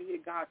next day I could hear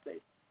God say,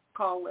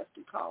 call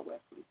Wesley, call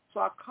Wesley. So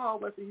I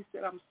called Wesley. He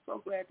said, I'm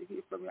so glad to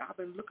hear from you. I've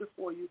been looking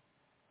for you.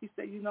 He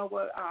said, you know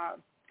what,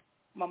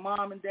 my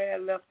mom and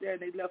dad left there,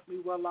 and they left me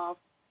well off.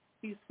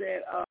 He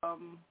said,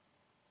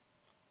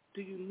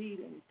 do you need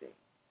anything?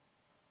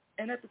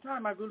 And at the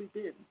time, I really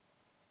didn't.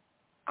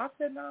 I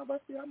said, no,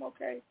 Wesley, I'm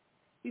okay.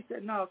 He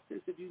said, no, sis,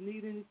 if you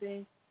need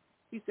anything,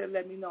 he said,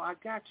 let me know. I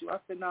got you. I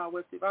said, no,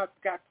 Wesley, if I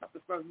got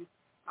something from you,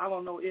 I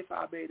don't know if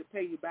I'll be able to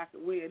pay you back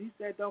or when. He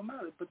said, don't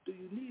matter, but do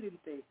you need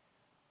anything?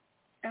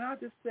 And I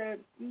just said,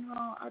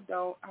 no, I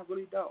don't. I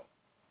really don't.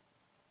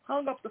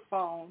 Hung up the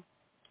phone.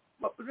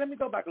 But let me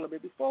go back a little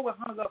bit. Before we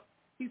hung up,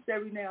 he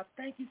said, Renee, I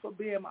thank you for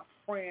being my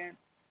friend,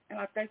 and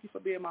I thank you for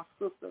being my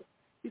sister.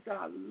 He said,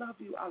 I love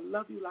you. I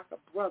love you like a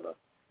brother.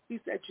 He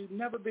said, you've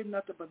never been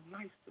nothing but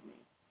nice to me.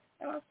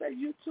 And I said,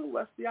 you too,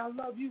 Wesley. I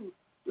love you.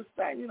 The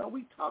same,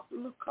 we talked a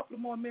little couple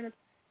of more minutes,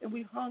 and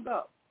we hung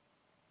up.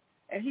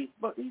 And he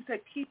said,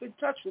 keep in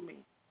touch with me.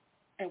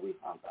 And we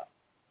hung up.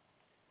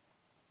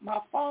 My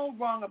phone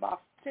rang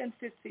about 10,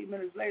 15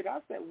 minutes later. I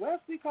said,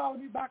 Wesley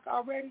calling me back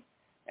already?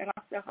 And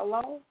I said,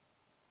 hello?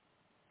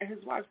 And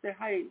his wife said,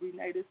 hey,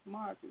 Renee, this is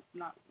Marge. It's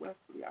not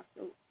Wesley. I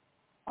said,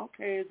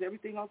 okay, is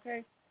everything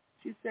okay?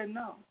 She said,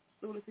 no.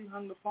 As soon as he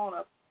hung the phone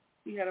up,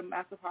 He had a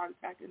massive heart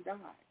attack and died.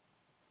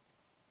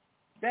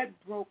 That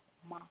broke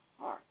my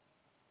heart.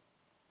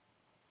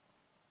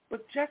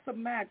 But just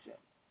imagine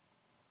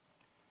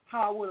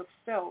how I would have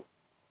felt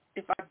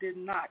if I did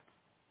not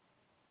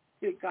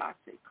hear God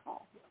say,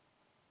 call him.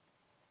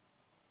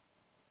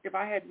 If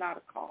I had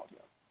not called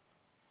him.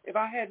 If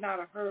I had not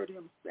heard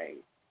him say,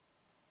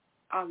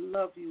 I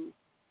love you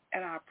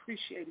and I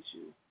appreciated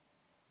you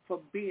for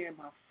being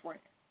my friend,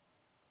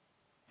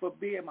 for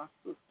being my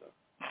sister.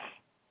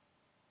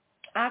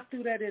 I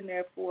threw that in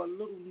there for a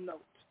little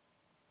note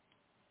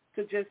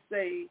to just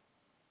say,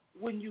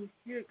 when you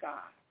hear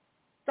God,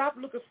 stop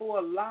looking for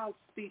a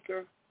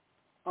loudspeaker,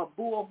 a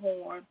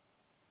bullhorn,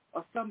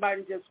 or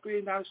somebody just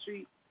screaming down the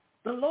street,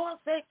 the Lord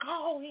said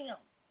call him.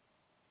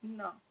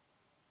 No.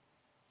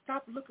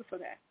 Stop looking for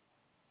that.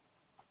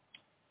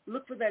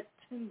 Look for that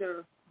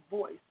tender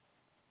voice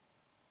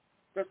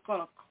that's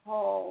going to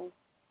call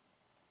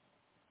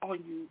on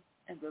you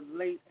in the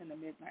late and the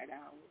midnight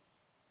hours,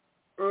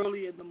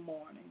 early in the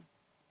morning,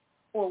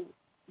 or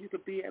you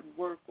could be at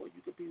work, or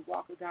you could be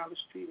walking down the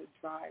street or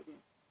driving.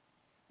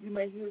 You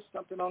may hear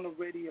something on the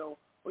radio,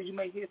 or you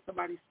may hear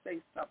somebody say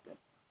something,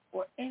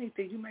 or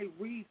anything. You may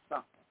read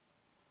something,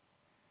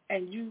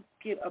 and you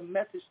get a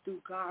message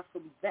through God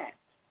from that.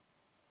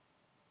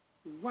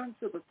 Run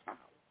to the tower.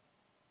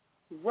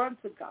 Run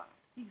to God.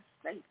 He's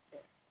safe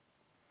there.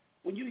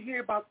 When you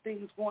hear about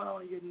things going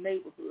on in your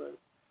neighborhood,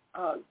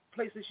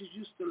 places you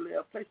used to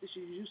live, places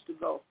you used to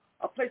go,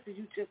 or places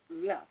you just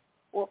left,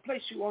 or a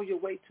place you on your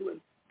way to,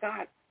 and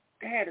God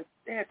had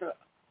the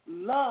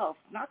love,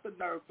 not the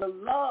nerve, the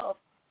love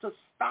to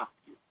stop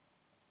you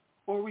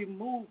or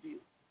remove you,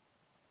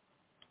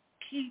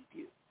 keep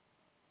you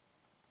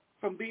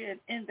from being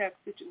in that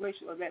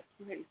situation or that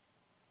place.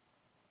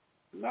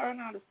 Learn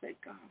how to say,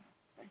 God,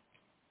 thank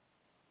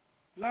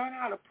you. Learn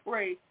how to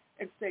pray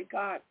and say,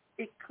 God,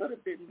 it could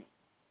have been me.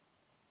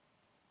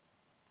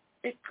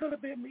 It could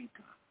have been me,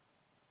 God.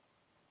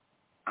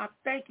 I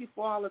thank you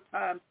for all the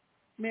times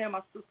me and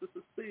my sister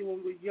Cecilia, when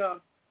we were young,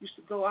 used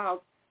to go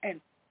out and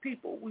we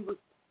was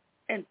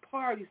in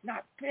parties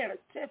not paying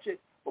attention,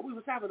 but we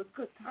was having a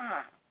good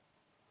time.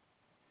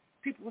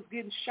 People was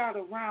getting shot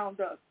around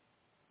us,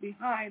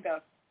 behind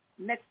us,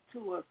 next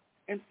to us,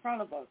 in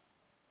front of us.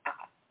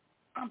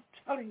 I'm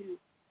telling you,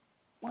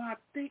 when I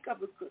think of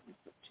the goodness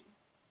of Jesus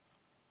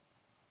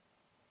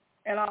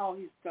and all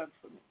he's done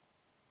for me,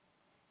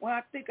 when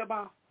I think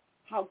about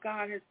how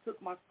God has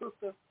took my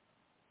sister,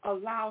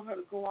 allowed her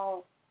to go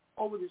all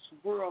over this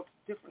world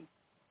to different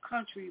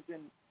countries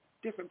and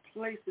different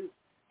places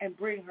and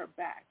bring her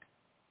back.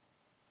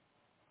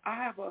 I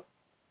have a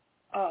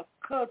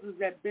cousins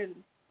that been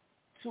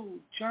to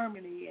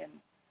Germany and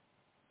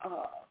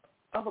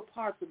other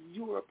parts of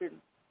Europe and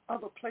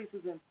other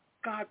places, and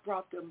God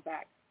brought them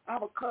back. I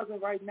have a cousin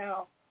right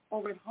now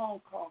over in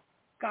Hong Kong.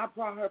 God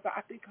brought her back.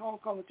 I think Hong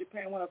Kong and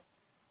Japan went up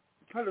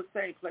to the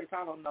same place.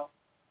 I don't know.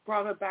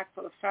 Brought her back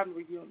for the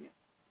family reunion.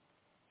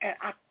 And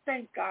I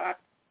thank God. I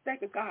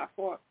thank God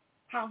for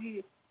how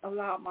he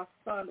allowed my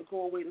son to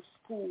go away to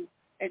school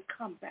and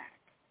come back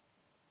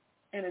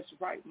in his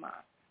right mind.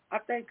 I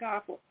thank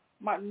God for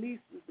my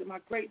nieces and my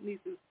great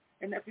nieces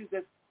and nephews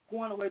that's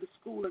going away to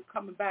school and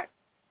coming back,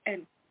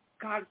 and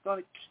God is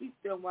going to keep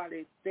them while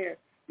they're there.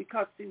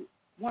 Because, see,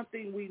 one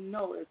thing we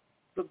know is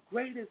the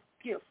greatest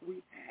gift we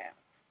have,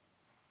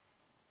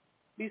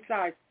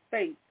 besides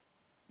faith,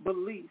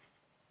 belief,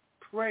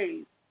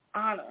 praise,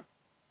 honor,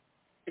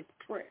 is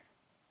prayer.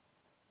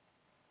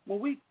 When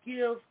we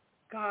give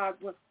God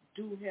what's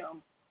due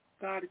him,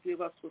 God will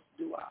give us what's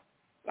due us.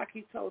 Like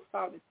he told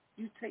Solomon,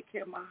 you take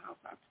care of my house,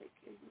 I'll take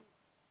care of you.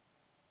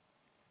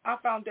 Our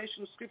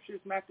foundational scripture is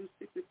Matthew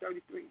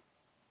 6:33.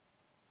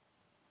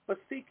 But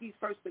seek ye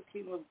first the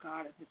kingdom of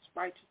God and his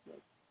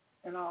righteousness,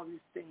 and all these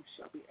things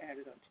shall be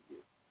added unto you.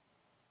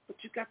 But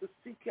you got to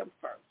seek him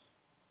first.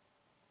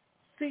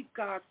 Seek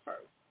God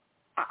first.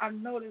 I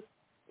notice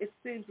it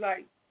seems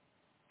like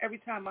every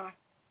time I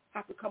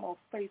have to come on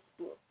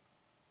Facebook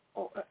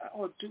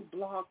or do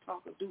blog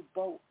talk or do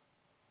both,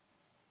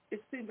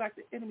 it seems like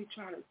the enemy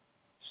trying to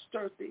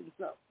stir things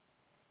up.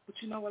 But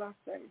you know what I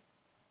say?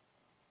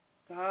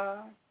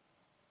 God,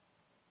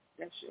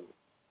 that's yours.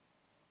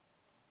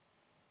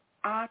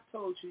 I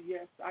told you,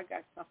 yes, I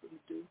got something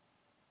to do.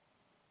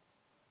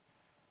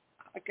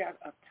 I got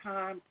a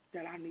time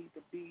that I need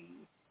to be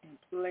in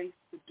place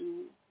to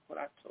do what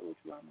I told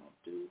you I'm going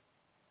to do.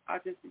 I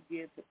just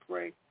began to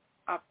pray.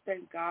 I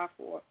thank God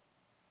for,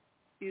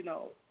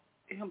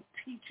 him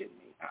teaching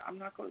me. I'm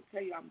not going to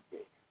tell you I'm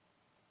big,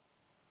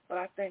 but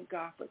I thank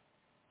God for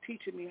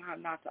teaching me how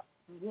not to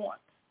want.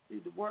 See,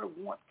 the word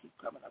want keep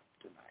coming up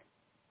tonight.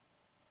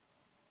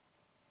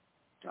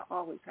 To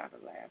always have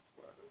the last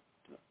word.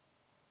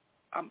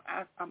 I'm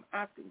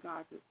asking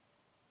God to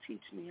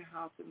teach me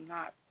how to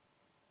not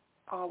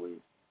always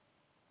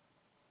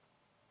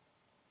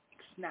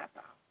snap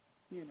out.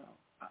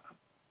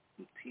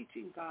 I'm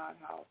teaching God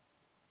how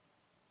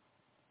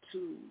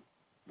to,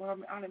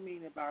 I don't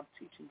mean if I'm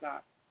teaching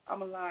God.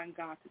 I'm allowing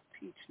God to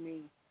teach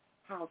me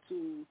how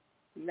to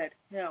let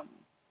him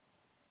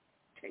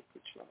take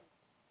control.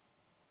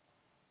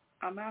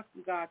 I'm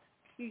asking God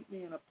to keep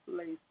me in a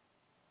place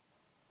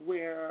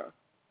where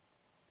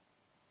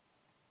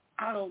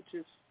I don't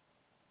just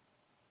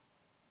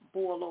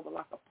boil over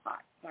like a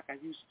pot like I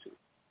used to.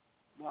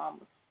 Well, I'm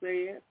going to say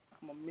it.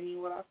 I'm going to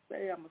mean what I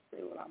say. I'm going to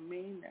say what I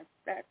mean.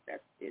 That's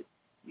it.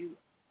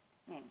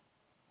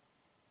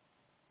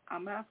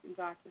 I'm asking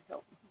God to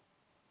help me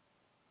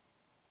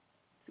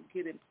to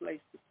get in place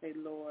to say,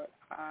 Lord,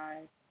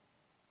 I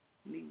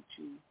need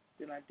you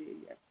than I did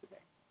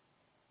yesterday.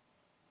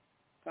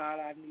 God,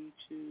 I need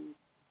you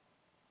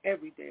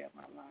every day of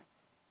my life.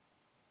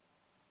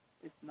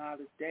 It's not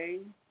a day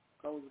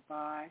goes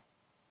by,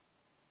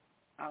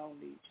 I don't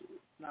need you.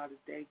 It's not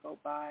a day go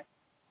by,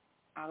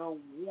 I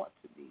don't want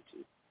to need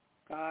you.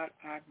 God,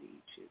 I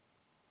need you.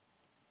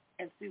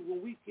 And see,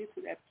 when we get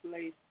to that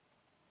place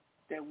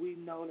that we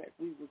know that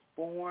we was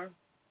born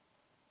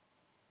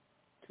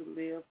to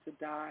live, to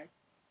die,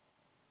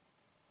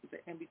 the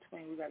in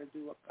between, we got to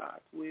do what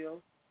God's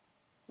will.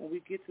 When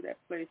we get to that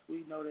place,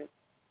 we know that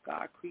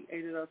God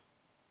created us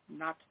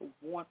not to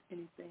want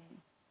anything.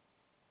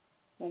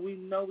 When we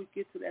know we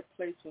get to that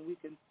place when we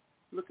can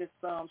look at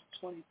Psalms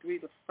 23,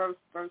 the first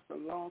verse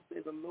alone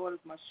says, the Lord is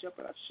my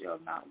shepherd, I shall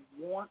not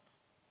want.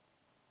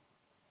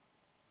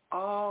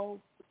 All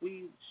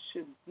we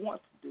should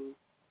want to do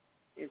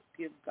is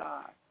give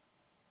God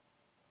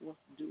what's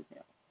due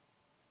him.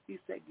 He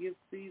said, give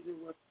Caesar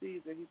what's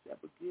Caesar. He said,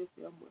 but give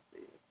him what's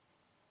his.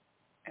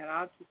 And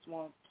I just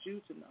want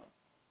you to know,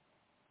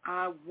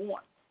 I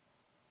want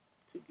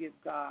to give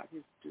God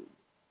his due.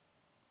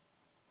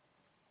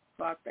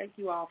 So I thank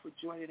you all for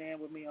joining in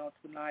with me on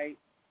tonight.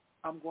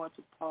 I'm going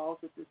to pause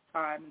at this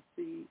time and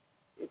see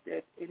if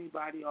there's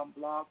anybody on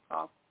Blog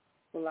Talk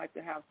who would like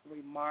to have some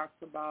remarks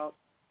about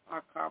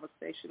our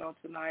conversation on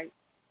tonight.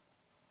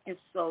 If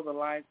so, the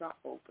lines are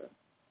open.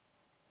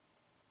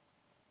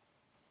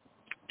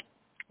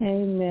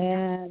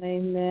 Amen,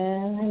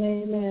 amen, and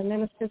amen.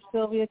 Minister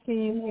Sylvia,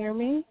 can you hear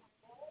me?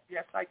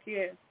 Yes, I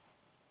can.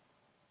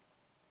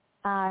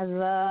 I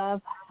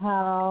love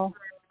how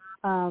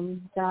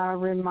God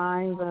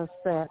reminds us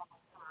that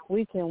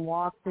we can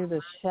walk through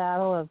the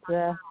shadow of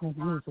death and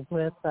he's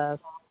with us,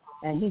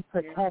 and he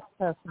protects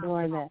us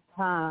during that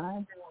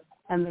time.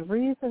 And the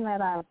reason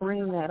that I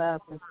bring that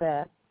up is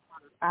that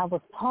I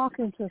was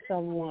talking to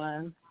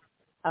someone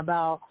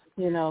about,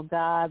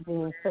 God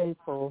being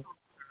faithful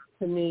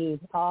to me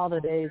all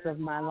the days of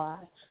my life.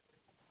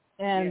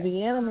 And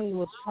the enemy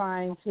was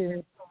trying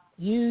to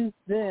use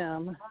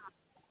them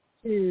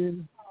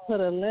to put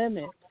a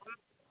limit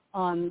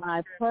on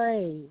my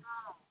praise.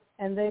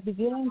 And they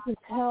began to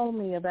tell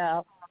me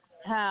about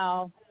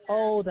how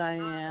old I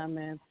am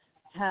and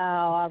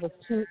how I was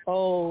too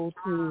old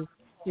to,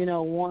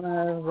 want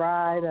to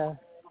ride a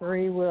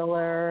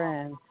three-wheeler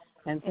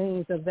and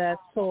things of that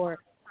sort.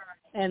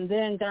 And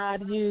then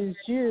God used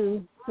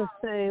you to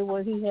say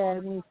what he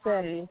had me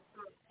say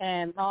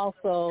and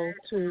also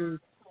to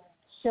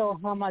show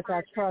how much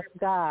I trust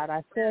God.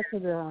 I said to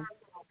them,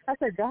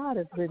 God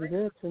has been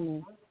good to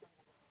me.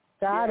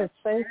 God is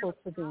faithful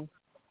to me.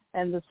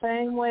 And the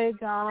same way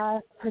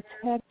God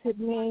protected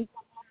me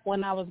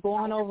when I was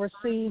going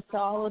overseas to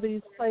all of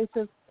these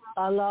places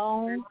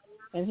alone,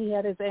 and he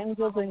had his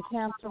angels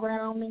encamped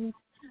around me,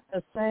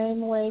 the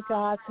same way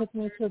God took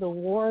me to the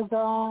war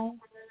zone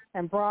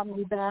and brought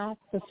me back,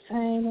 the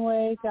same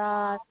way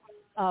God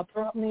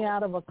brought me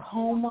out of a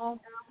coma,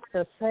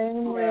 the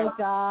same way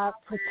God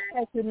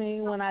protected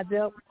me when I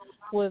dealt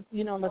with,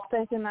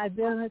 mistaken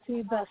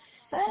identity, the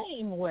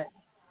same way.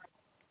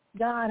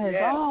 God has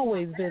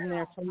always been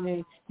there for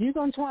me. You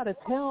going to try to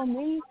tell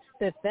me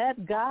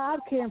that God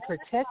can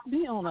protect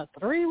me on a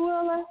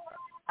three-wheeler?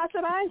 I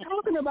said, I ain't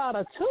talking about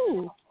a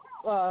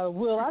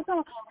two-wheeler. I'm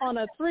talking on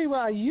a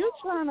three-wheeler. You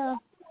trying to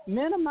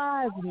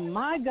minimize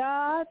my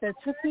God that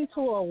took me to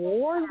a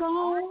war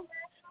zone,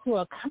 to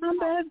a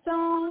combat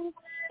zone,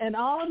 and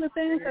all of the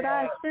things that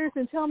I experienced,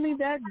 and tell me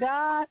that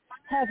God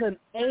has an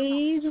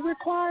age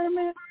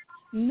requirement?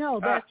 No,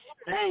 that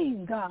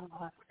same God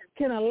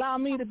can allow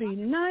me to be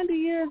 90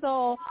 years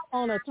old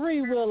on a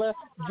three-wheeler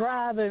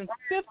driving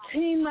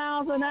 15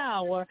 miles an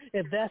hour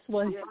if that's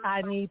what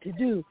I need to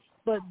do.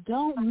 But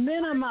don't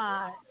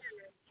minimize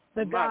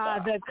the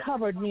God that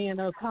covered me in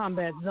a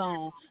combat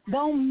zone.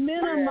 Don't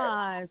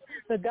minimize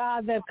the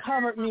God that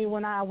covered me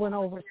when I went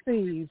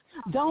overseas.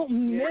 Don't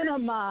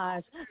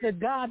minimize the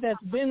God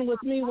that's been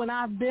with me when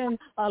I've been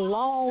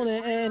alone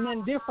and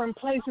in different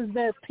places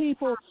that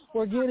people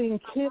were getting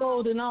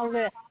killed and all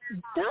that.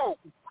 Don't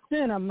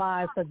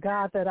minimize the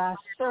God that I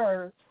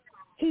serve.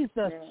 He's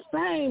the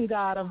same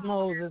God of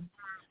Moses,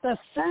 the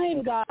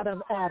same God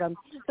of Adam,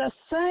 the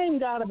same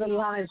God of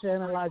Elijah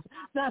and Elijah,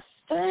 the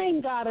same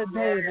God of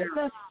David,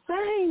 the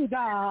same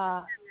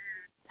God.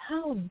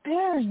 How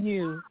dare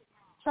you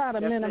try to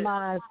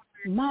minimize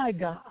my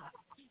God?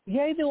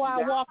 Yea, do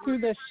I walk through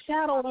the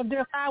shadow of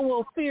death, I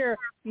will fear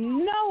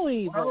no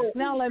evil.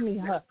 Now let me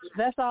hush.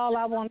 That's all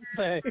I want to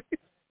say.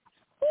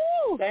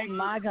 Ooh,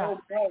 my God.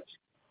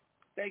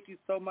 Thank you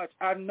so much.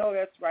 I know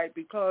that's right,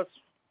 because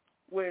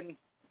when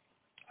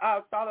I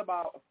thought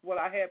about what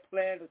I had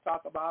planned to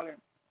talk about, and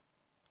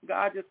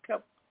God just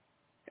kept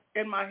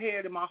in my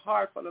head, in my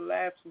heart for the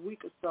last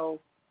week or so.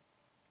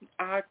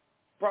 I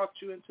brought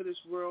you into this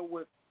world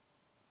with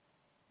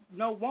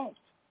no wants.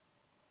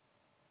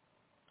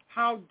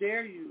 How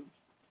dare you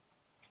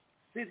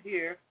sit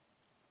here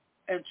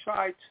and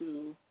try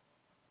to,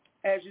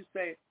 as you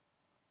say,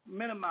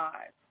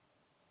 minimize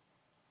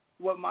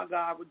what my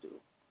God would do?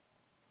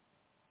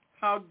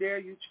 How dare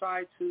you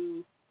try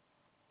to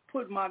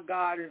put my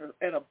God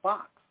in a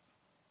box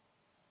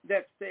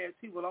that says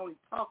he will only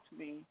talk to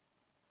me,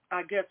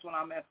 I guess, when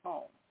I'm at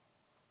home?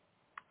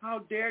 How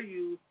dare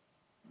you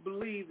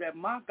believe that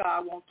my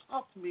God won't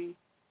talk to me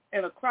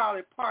in a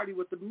crowded party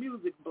with the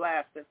music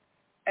blasted,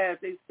 as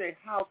they say,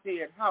 house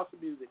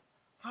music?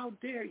 How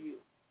dare you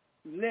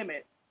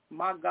limit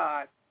my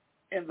God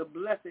and the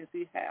blessings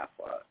he has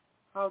for us?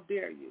 How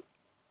dare you?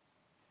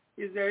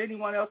 Is there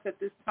anyone else at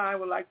this time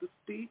would like to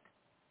speak?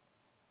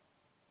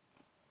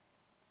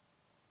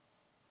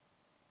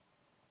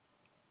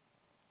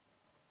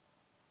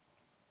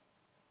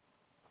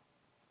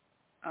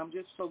 I'm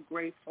just so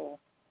grateful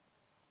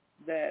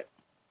that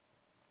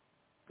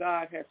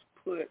God has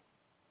put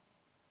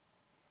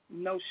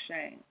no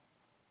shame.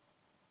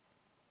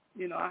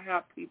 You know, I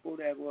have people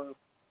that will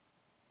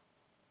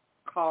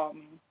call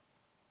me,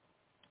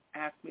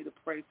 ask me to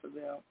pray for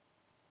them.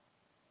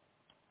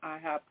 I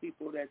have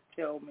people that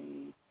tell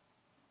me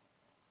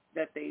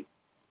that they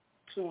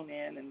tune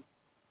in and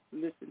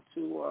listen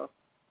to or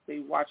they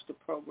watch the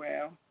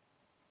program.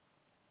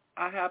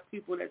 I have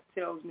people that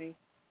tells me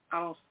I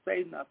don't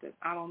say nothing.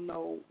 I don't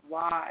know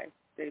why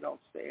they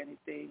don't say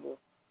anything or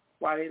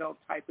why they don't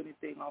type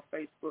anything on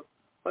Facebook,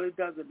 but it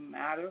doesn't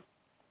matter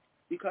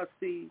because,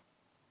 see,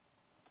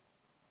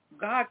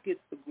 God gets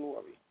the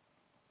glory.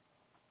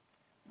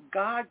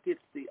 God gets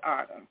the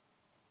honor.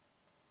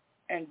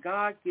 And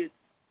God gets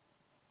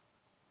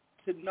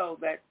to know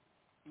that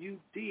you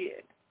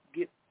did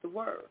get the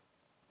word.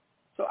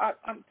 So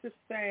I'm just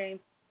saying,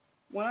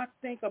 when I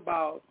think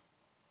about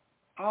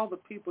all the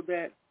people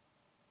that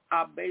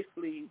I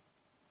basically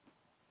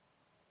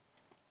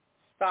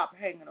stopped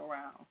hanging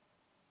around,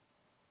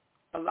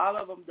 a lot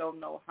of them don't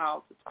know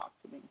how to talk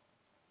to me.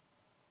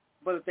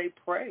 But if they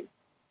pray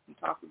and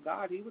talk to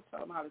God, he would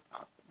tell them how to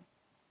talk to me.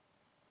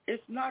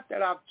 It's not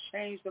that I've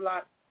changed a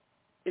lot.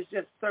 It's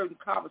just certain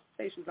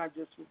conversations I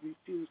just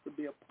refuse to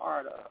be a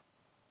part of.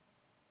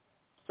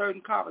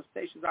 Certain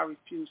conversations I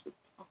refuse to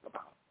talk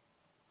about.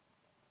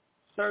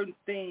 Certain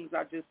things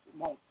I just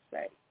won't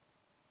say.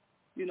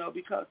 You know,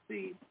 because,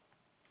 see,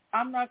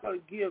 I'm not going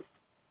to give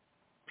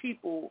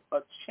people a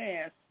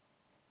chance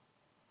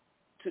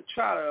to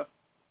try to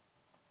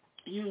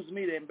use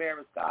me to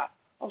embarrass God.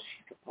 Oh,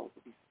 she's supposed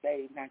to be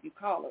saved. Now, you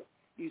call her,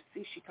 you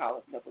see she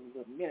called herself a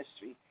little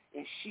ministry,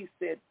 and she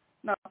said,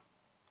 no,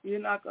 you're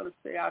not going to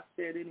say I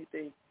said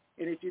anything.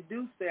 And if you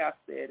do say I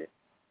said it,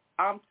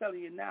 I'm telling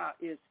you now,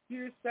 it's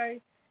hearsay,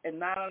 and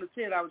 9 out of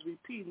 10, I was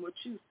repeating what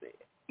you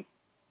said.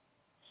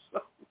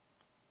 So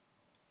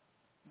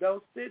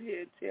don't sit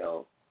here and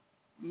tell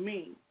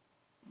me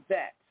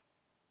that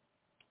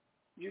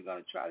you're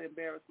going to try to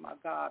embarrass my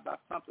God by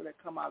something that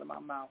come out of my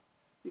mouth.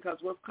 Because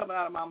what's coming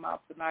out of my mouth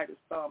tonight is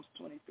Psalms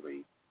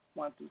 23,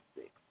 1 through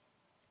 6.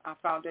 Our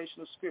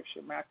foundational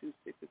scripture, Matthew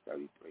 6 and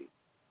 33.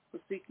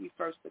 But seek ye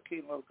first the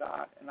kingdom of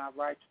God and our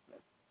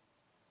righteousness.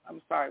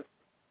 And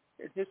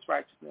his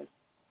righteousness,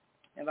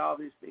 and all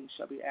these things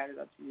shall be added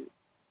unto you.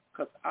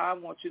 Because I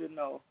want you to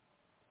know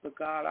the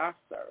God I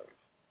serve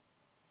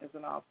is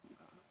an awesome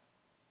God.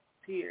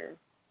 Here,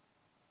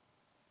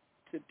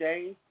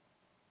 today,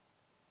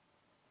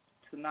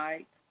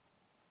 tonight,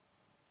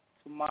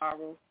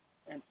 tomorrow,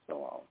 and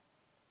so on.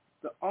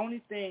 The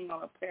only thing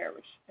going to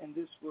perish in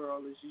this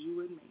world is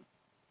you and me.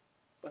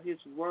 But his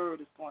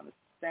word is going to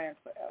stand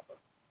forever.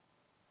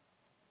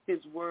 His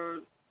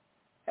word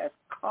has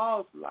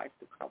caused life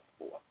to come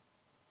forth.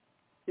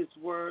 His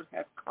word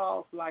has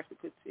caused life to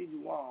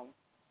continue on.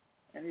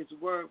 And his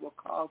word will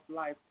cause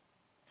life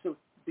to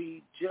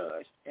be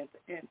judged at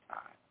the end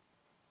time.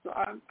 So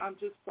I'm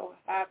just so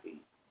happy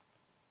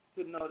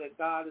to know that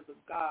God is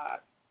a God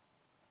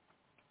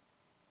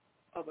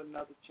of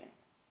another chance.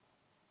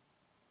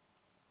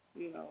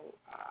 You know,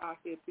 I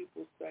hear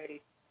people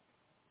say,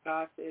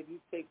 God said, if you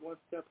take one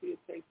step, he'll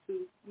take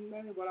two. That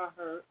ain't what I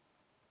heard.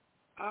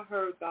 I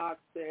heard God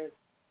says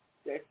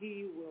that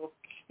he will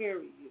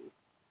carry you.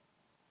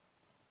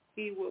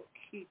 He will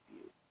keep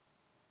you.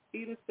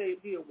 He didn't say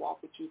he'll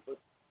walk with you for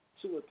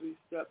 2 or 3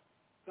 steps.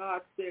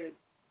 God said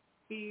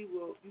he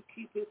will, you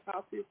keep his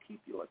house, he'll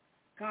keep yours.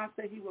 God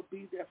said he will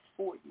be there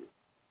for you.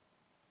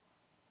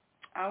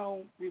 I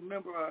don't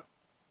remember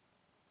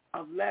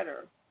a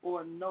letter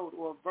or a note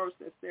or a verse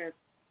that says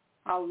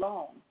how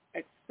long,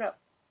 except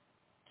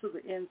to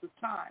the ends of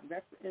time.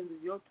 That's the end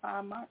of your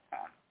time, my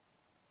time.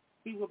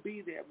 He will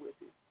be there with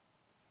you.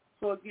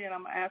 So again,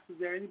 I'm going to ask, is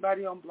there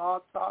anybody on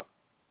Blog Talk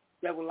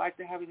that would like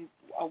to have any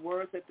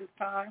words at this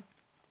time?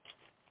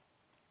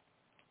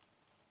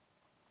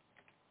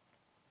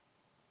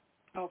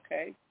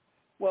 Okay.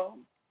 Well,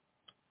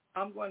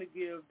 I'm going to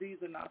give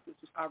these announcements.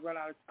 I run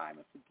out of time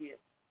and forget.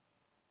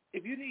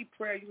 If you need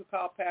prayer, you can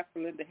call Pastor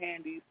Linda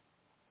Handy's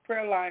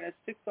prayer line at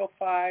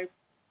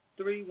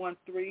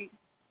 605-313-4818.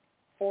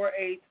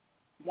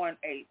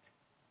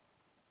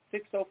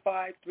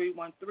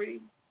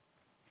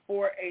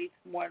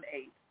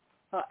 605-313-4818.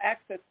 Her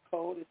access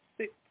code is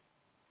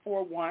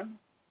 647-147.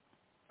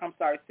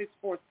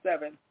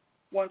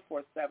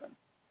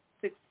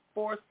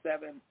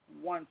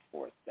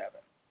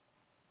 647-147.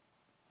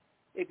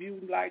 If you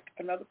would like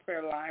another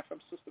prayer line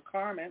from Sister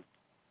Carmen,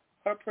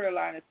 her prayer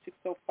line is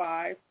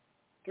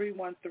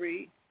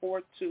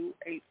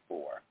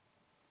 605-313-4284.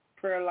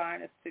 Prayer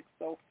line is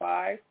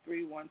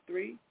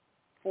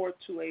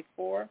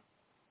 605-313-4284.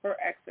 Her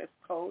access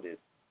code is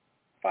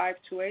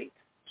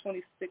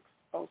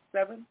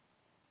 528-2607.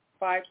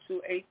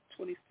 528-2607.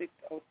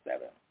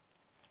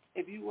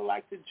 If you would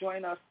like to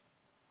join us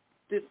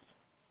this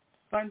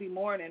Sunday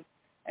morning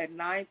at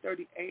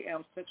 9:30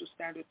 a.m. Central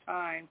Standard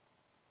Time,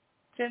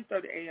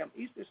 10:30 a.m.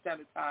 Eastern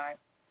Standard Time,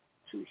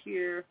 to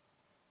hear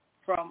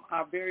from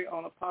our very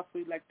own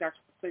Apostle-elect Dr.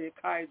 Sylvia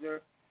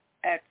Kaiser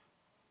at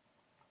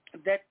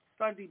that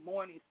Sunday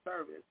morning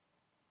service,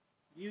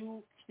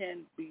 you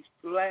can be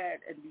glad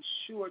and be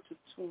sure to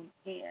tune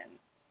in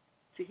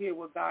to hear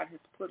what God has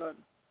put on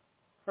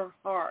her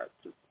heart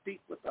to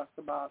speak with us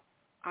about.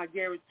 I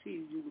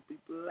guarantee you will be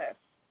blessed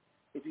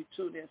if you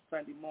tune in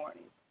Sunday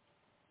morning.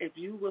 If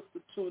you was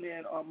to tune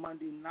in on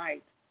Monday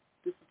night,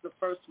 this is the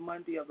first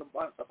Monday of the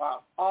month of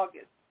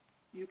August,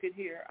 you can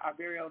hear our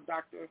very own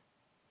Dr.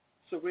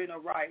 Serena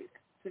Wright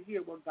to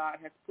hear what God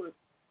has put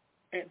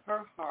in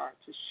her heart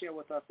to share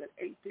with us at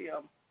 8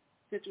 p.m.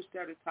 Central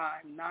Standard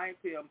Time, 9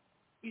 p.m.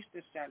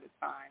 Eastern Standard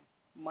Time,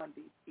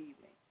 Monday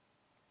evening.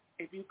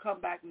 If you come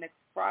back next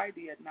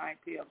Friday at 9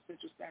 p.m.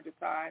 Central Standard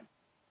Time,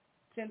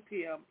 10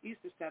 p.m.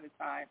 Eastern Standard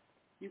Time,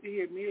 you can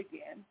hear me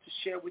again to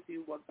share with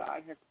you what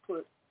God has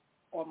put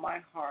on my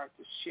heart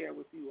to share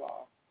with you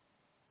all.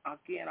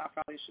 Again, our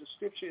foundational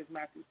scripture is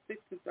Matthew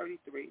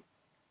 6:33.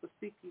 So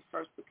seek ye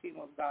first the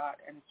kingdom of God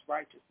and his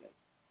righteousness.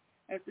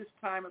 At this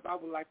time, I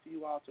would like for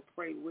you all to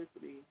pray with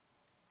me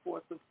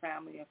for some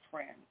family and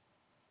friends.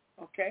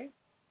 Okay?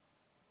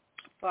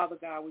 Father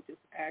God, we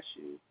just ask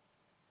you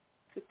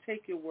to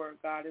take your word,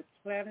 God, and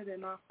plant it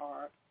in our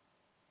heart.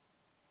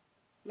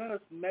 Let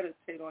us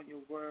meditate on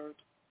your word,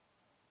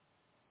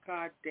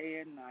 God, day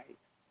and night.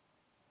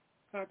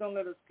 God, don't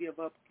let us give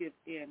up, give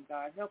in,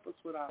 God. Help us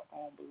with our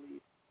own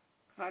belief.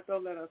 God,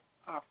 don't let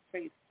our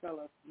faith fail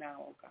us now,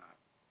 oh God.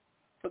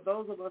 For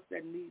those of us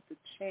that need to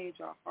change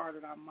our heart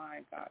and our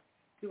mind, God,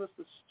 give us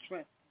the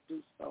strength to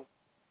do so.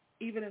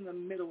 Even in the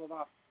middle of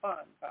our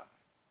fun, God.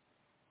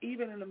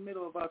 Even in the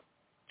middle of us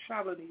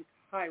traveling these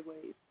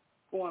highways,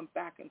 going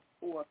back and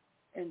forth,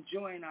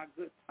 enjoying our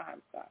good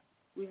times, God.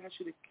 We ask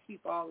you to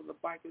keep all of the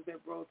bikers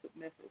that rode to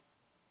Memphis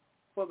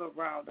for the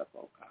roundup,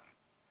 oh God.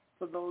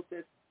 For those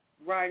that's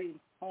riding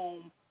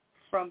home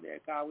from there,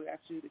 God, we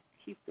ask you to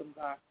keep them,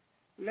 God.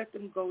 Let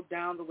them go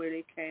down the way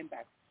they came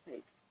back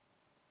safe.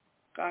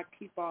 God,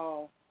 keep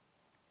all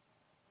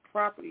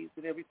properties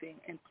and everything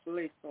in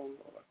place, oh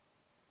Lord.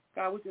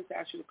 God, we just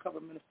ask you to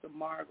cover Minister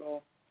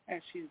Margot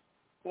as she's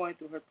going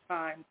through her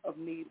time of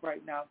need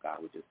right now,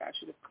 God. We just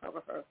ask you to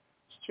cover her.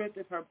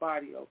 Strengthen her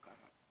body, oh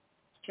God.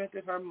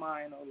 Strengthen her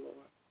mind, oh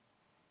Lord.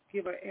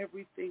 Give her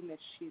everything that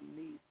she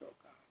needs, oh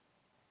God.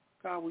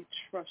 God, we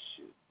trust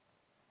you.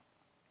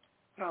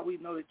 God, we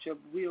know that your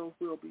will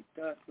be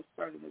done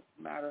concerning this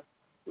matter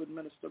with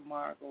Minister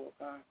Margot, oh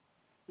God.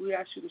 We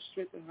ask you to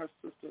strengthen her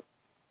sister,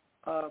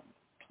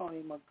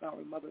 Tony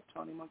Montgomery, Mother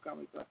Tony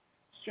Montgomery, God.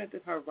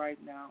 Strengthen her right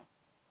now.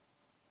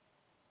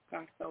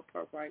 God, help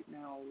her right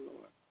now, oh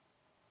Lord.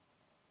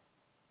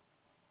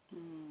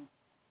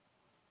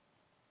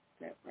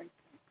 That right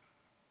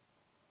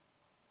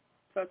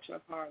there. Touch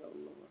her heart, oh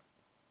Lord.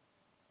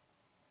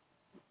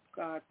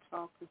 God,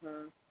 talk to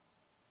her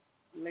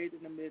late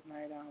in the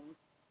midnight hours.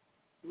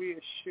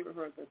 Reassure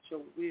her that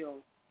your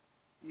will,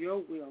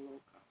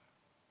 oh God.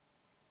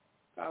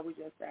 God, we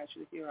just ask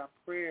you to hear our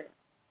prayers.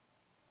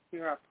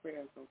 Hear our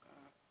prayers, oh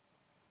God.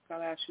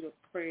 God, I ask you to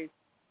pray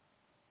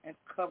and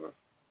cover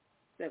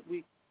that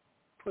we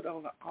put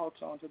on the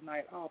altar on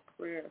tonight. All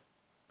prayers,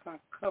 God,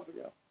 cover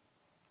them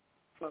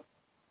for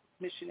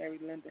missionary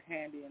Linda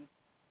Handy and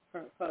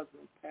her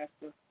husband,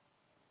 Pastor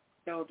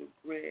Elder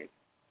Greg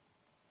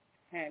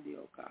Handy,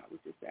 oh God. We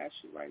just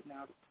ask you right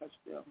now to touch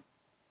them.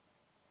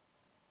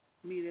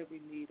 Meet every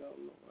need, oh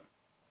Lord.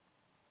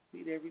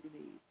 Meet every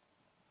need.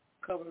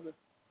 Cover the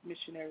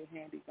missionary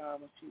Handy, God,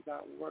 when she's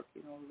out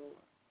working, oh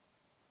Lord.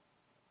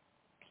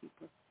 Keep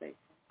her safe,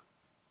 oh God.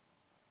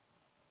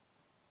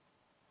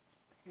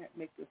 Can't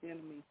make the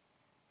enemy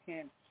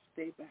hand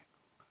stay back,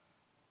 oh God.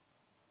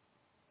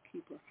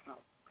 Keep her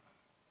house, God.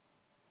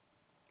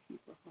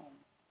 Keep her home.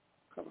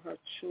 Cover her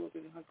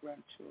children and her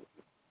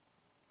grandchildren.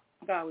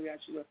 God, we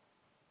ask you to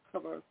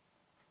cover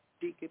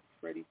Deacon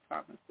Freddie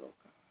Thomas, oh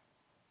God.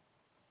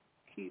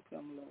 Keep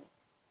him, Lord.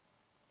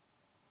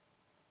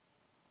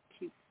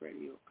 Keep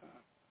Freddie, oh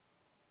God.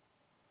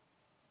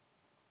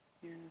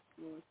 Yes,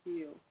 Lord,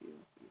 heal,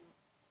 heal, heal.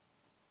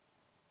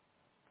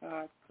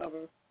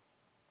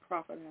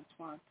 Prophet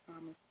Antoine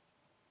Thomas,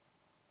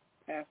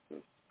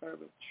 Pastor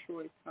Servant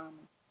Troy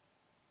Thomas,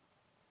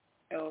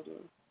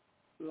 Elder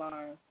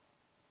Lawrence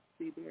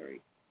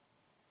Seabury,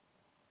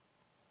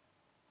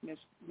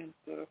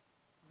 Minister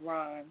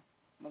Ron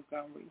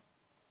Montgomery,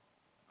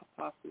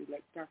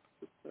 Apostle-elect Dr.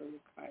 Sylvia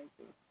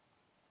Kaiser,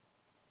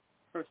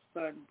 her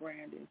son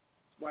Brandon,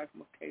 his wife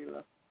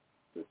Michaela,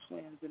 the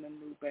twins and a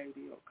new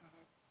baby, oh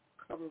God.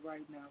 Cover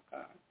right now,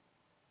 God.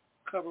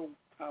 Cover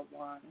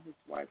Taiwan and his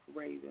wife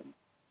Raven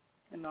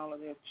and all of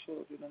their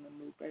children and the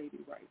new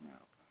baby right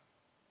now,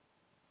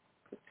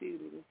 God.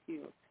 Continue to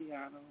heal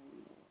Tiana, oh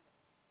Lord.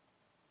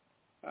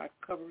 God,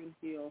 cover and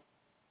heal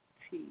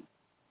T,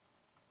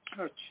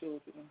 her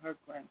children and her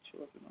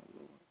grandchildren, oh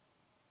Lord.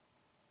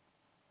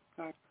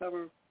 God,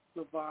 cover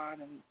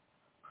Levon and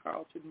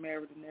Carlton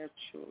Merritt and their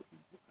children,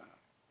 oh God.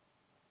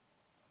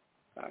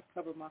 God,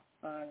 cover my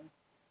son,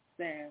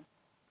 Stan.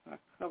 God,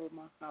 cover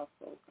my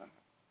household, God.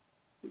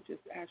 We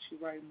just ask you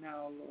right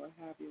now, Lord,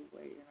 have your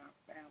way in our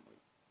family.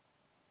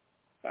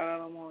 God, I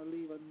don't want to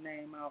leave a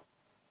name out.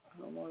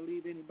 I don't want to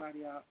leave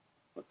anybody out.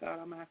 But God,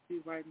 I'm asking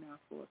you right now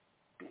for a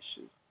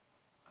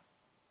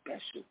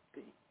special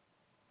thing.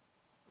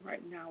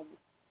 Right now,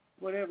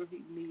 whatever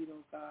he needs,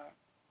 oh God,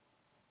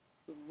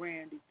 for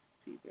Randy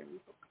Seabury,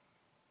 oh God.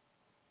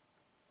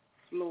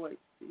 Floyd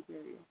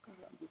Seabury, oh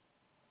God.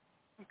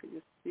 I could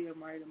just see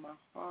him right in my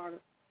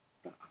heart,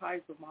 the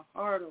eyes of my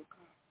heart, oh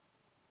God.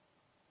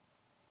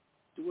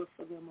 Do it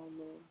for them, oh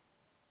Lord.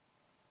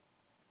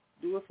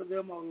 Do it for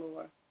them, oh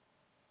Lord.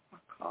 I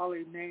call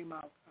their name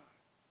out, God.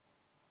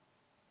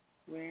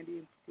 Randy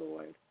and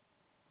Floyd.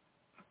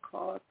 I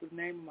call out the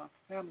name of my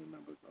family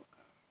members, oh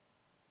God.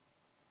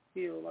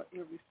 Heal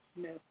every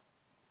Smith,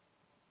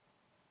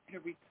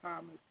 every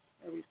Thomas,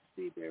 every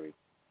Seabury,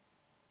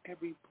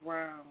 every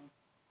Brown,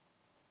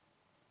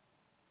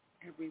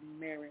 every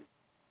Merritt,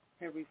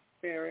 every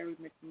Fair, every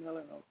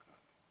McMillan, oh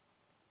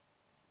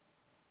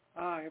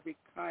God. Every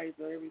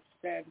Kaiser, every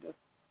Sander,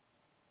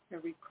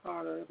 every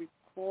Carter, every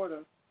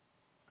Quarter.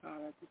 God,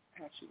 I just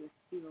ask you to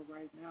heal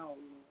right now,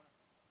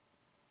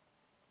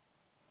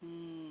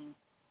 Lord.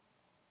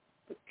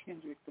 The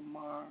Kendrick, the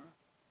Mar.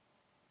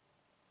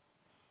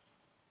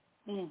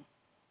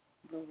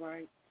 The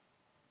Wright.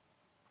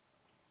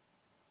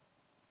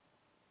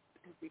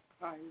 Every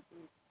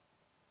Kaiser.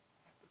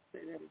 I have to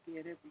say that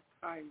again. Every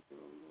Kaiser,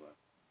 oh Lord.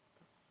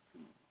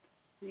 The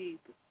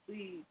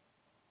seed.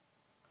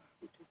 God,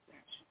 we just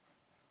ask you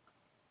right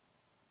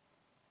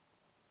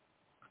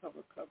now.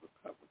 Cover,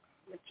 God.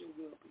 Let your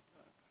will be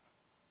done, God.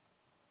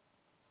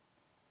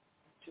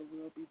 Let your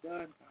will be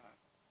done, God.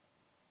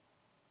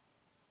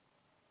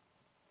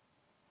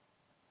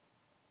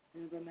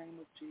 In the name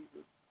of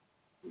Jesus,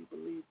 we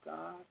believe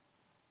God.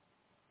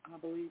 I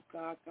believe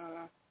God. God,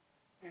 I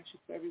ask you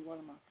for every one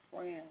of my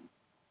friends.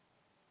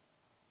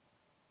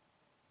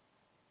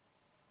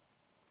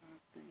 God,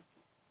 thank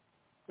you.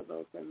 For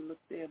those that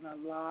looked in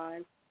on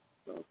live,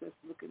 those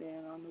that's looking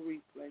in on the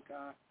replay,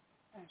 God,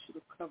 I ask you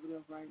to cover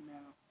them right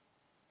now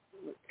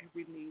with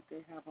every need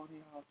they have on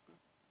their husband.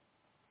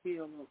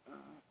 Heal, oh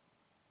God.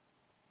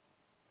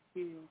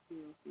 Heal.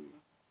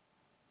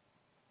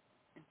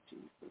 In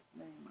Jesus'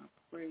 name, I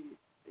pray this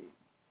thing.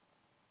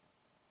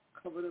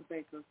 Cover the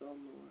bakers, oh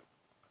Lord.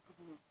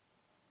 Cover them.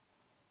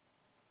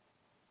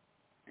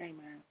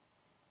 Amen.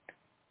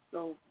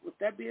 So with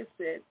that being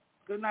said,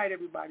 good night,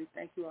 everybody.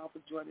 Thank you all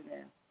for joining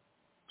in.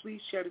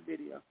 Please share the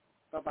video.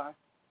 Bye-bye.